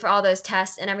 studying for all those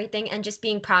tests and everything and just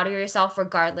being proud of yourself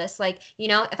regardless. Like,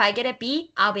 if I get a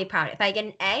B, I'll be proud. If I get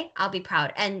an A, I'll be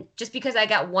proud. And just because I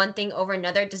got one thing over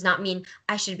another does not mean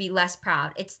I should be less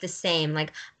proud. It's the same.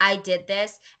 Like I did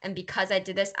this, and because I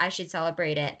did this, I should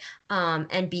celebrate it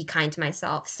and be kind to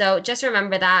myself. So just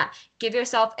remember that. Give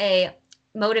yourself a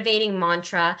motivating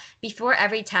mantra before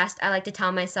every test. I like to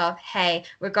tell myself, hey,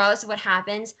 regardless of what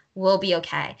happens, we'll be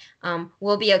okay.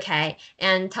 We'll be okay.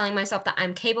 And telling myself that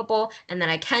I'm capable and that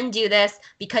I can do this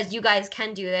because you guys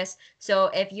can do this. So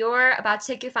if you're about to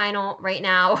take your final right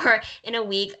now or in a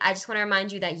week, I just want to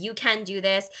remind you that you can do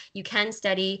this. You can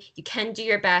study. You can do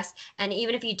your best. And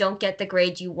even if you don't get the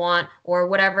grade you want or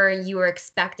whatever you were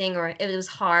expecting or it was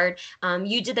hard,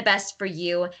 you did the best for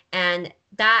you. And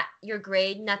that your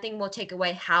grade, nothing will take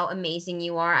away how amazing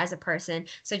you are as a person.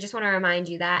 So I just want to remind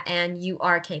you that, and you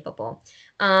are capable.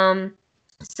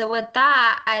 So with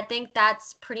that, I think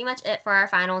that's pretty much it for our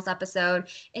finals episode.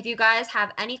 If you guys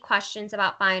have any questions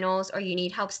about finals or you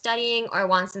need help studying or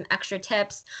want some extra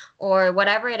tips or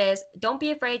whatever it is, don't be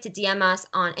afraid to DM us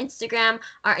on Instagram.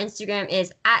 Our Instagram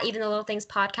is at Even the Little Things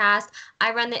Podcast.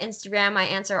 I run the Instagram. I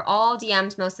answer all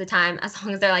DMs most of the time as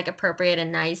long as they're like appropriate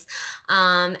and nice.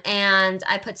 And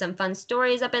I put some fun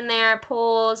stories up in there,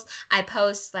 polls. I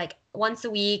post like once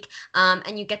a week,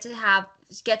 and you get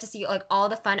to see like all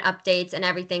the fun updates and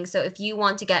everything. So if you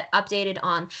want to get updated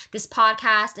on this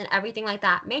podcast and everything like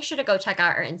that, make sure to go check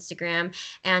out our Instagram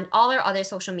and all our other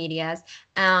social medias.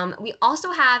 We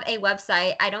also have a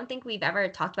website. I don't think we've ever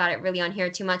talked about it really on here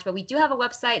too much, but we do have a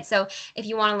website. So if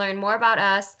you want to learn more about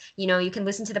us, you can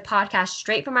listen to the podcast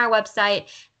straight from our website.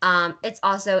 It's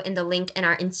also in the link in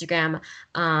our Instagram,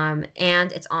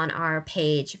 and it's on our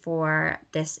page for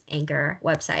this Anchor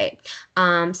website.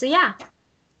 So yeah.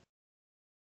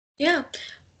 Yeah.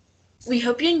 We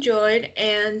hope you enjoyed,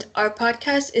 and our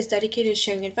podcast is dedicated to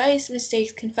sharing advice,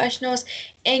 mistakes, confessionals,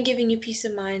 and giving you peace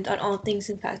of mind on all things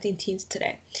impacting teens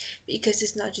today. Because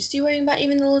it's not just you worrying about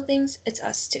even the little things, it's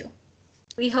us too.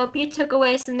 We hope you took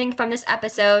away something from this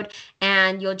episode,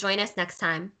 and you'll join us next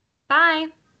time. Bye!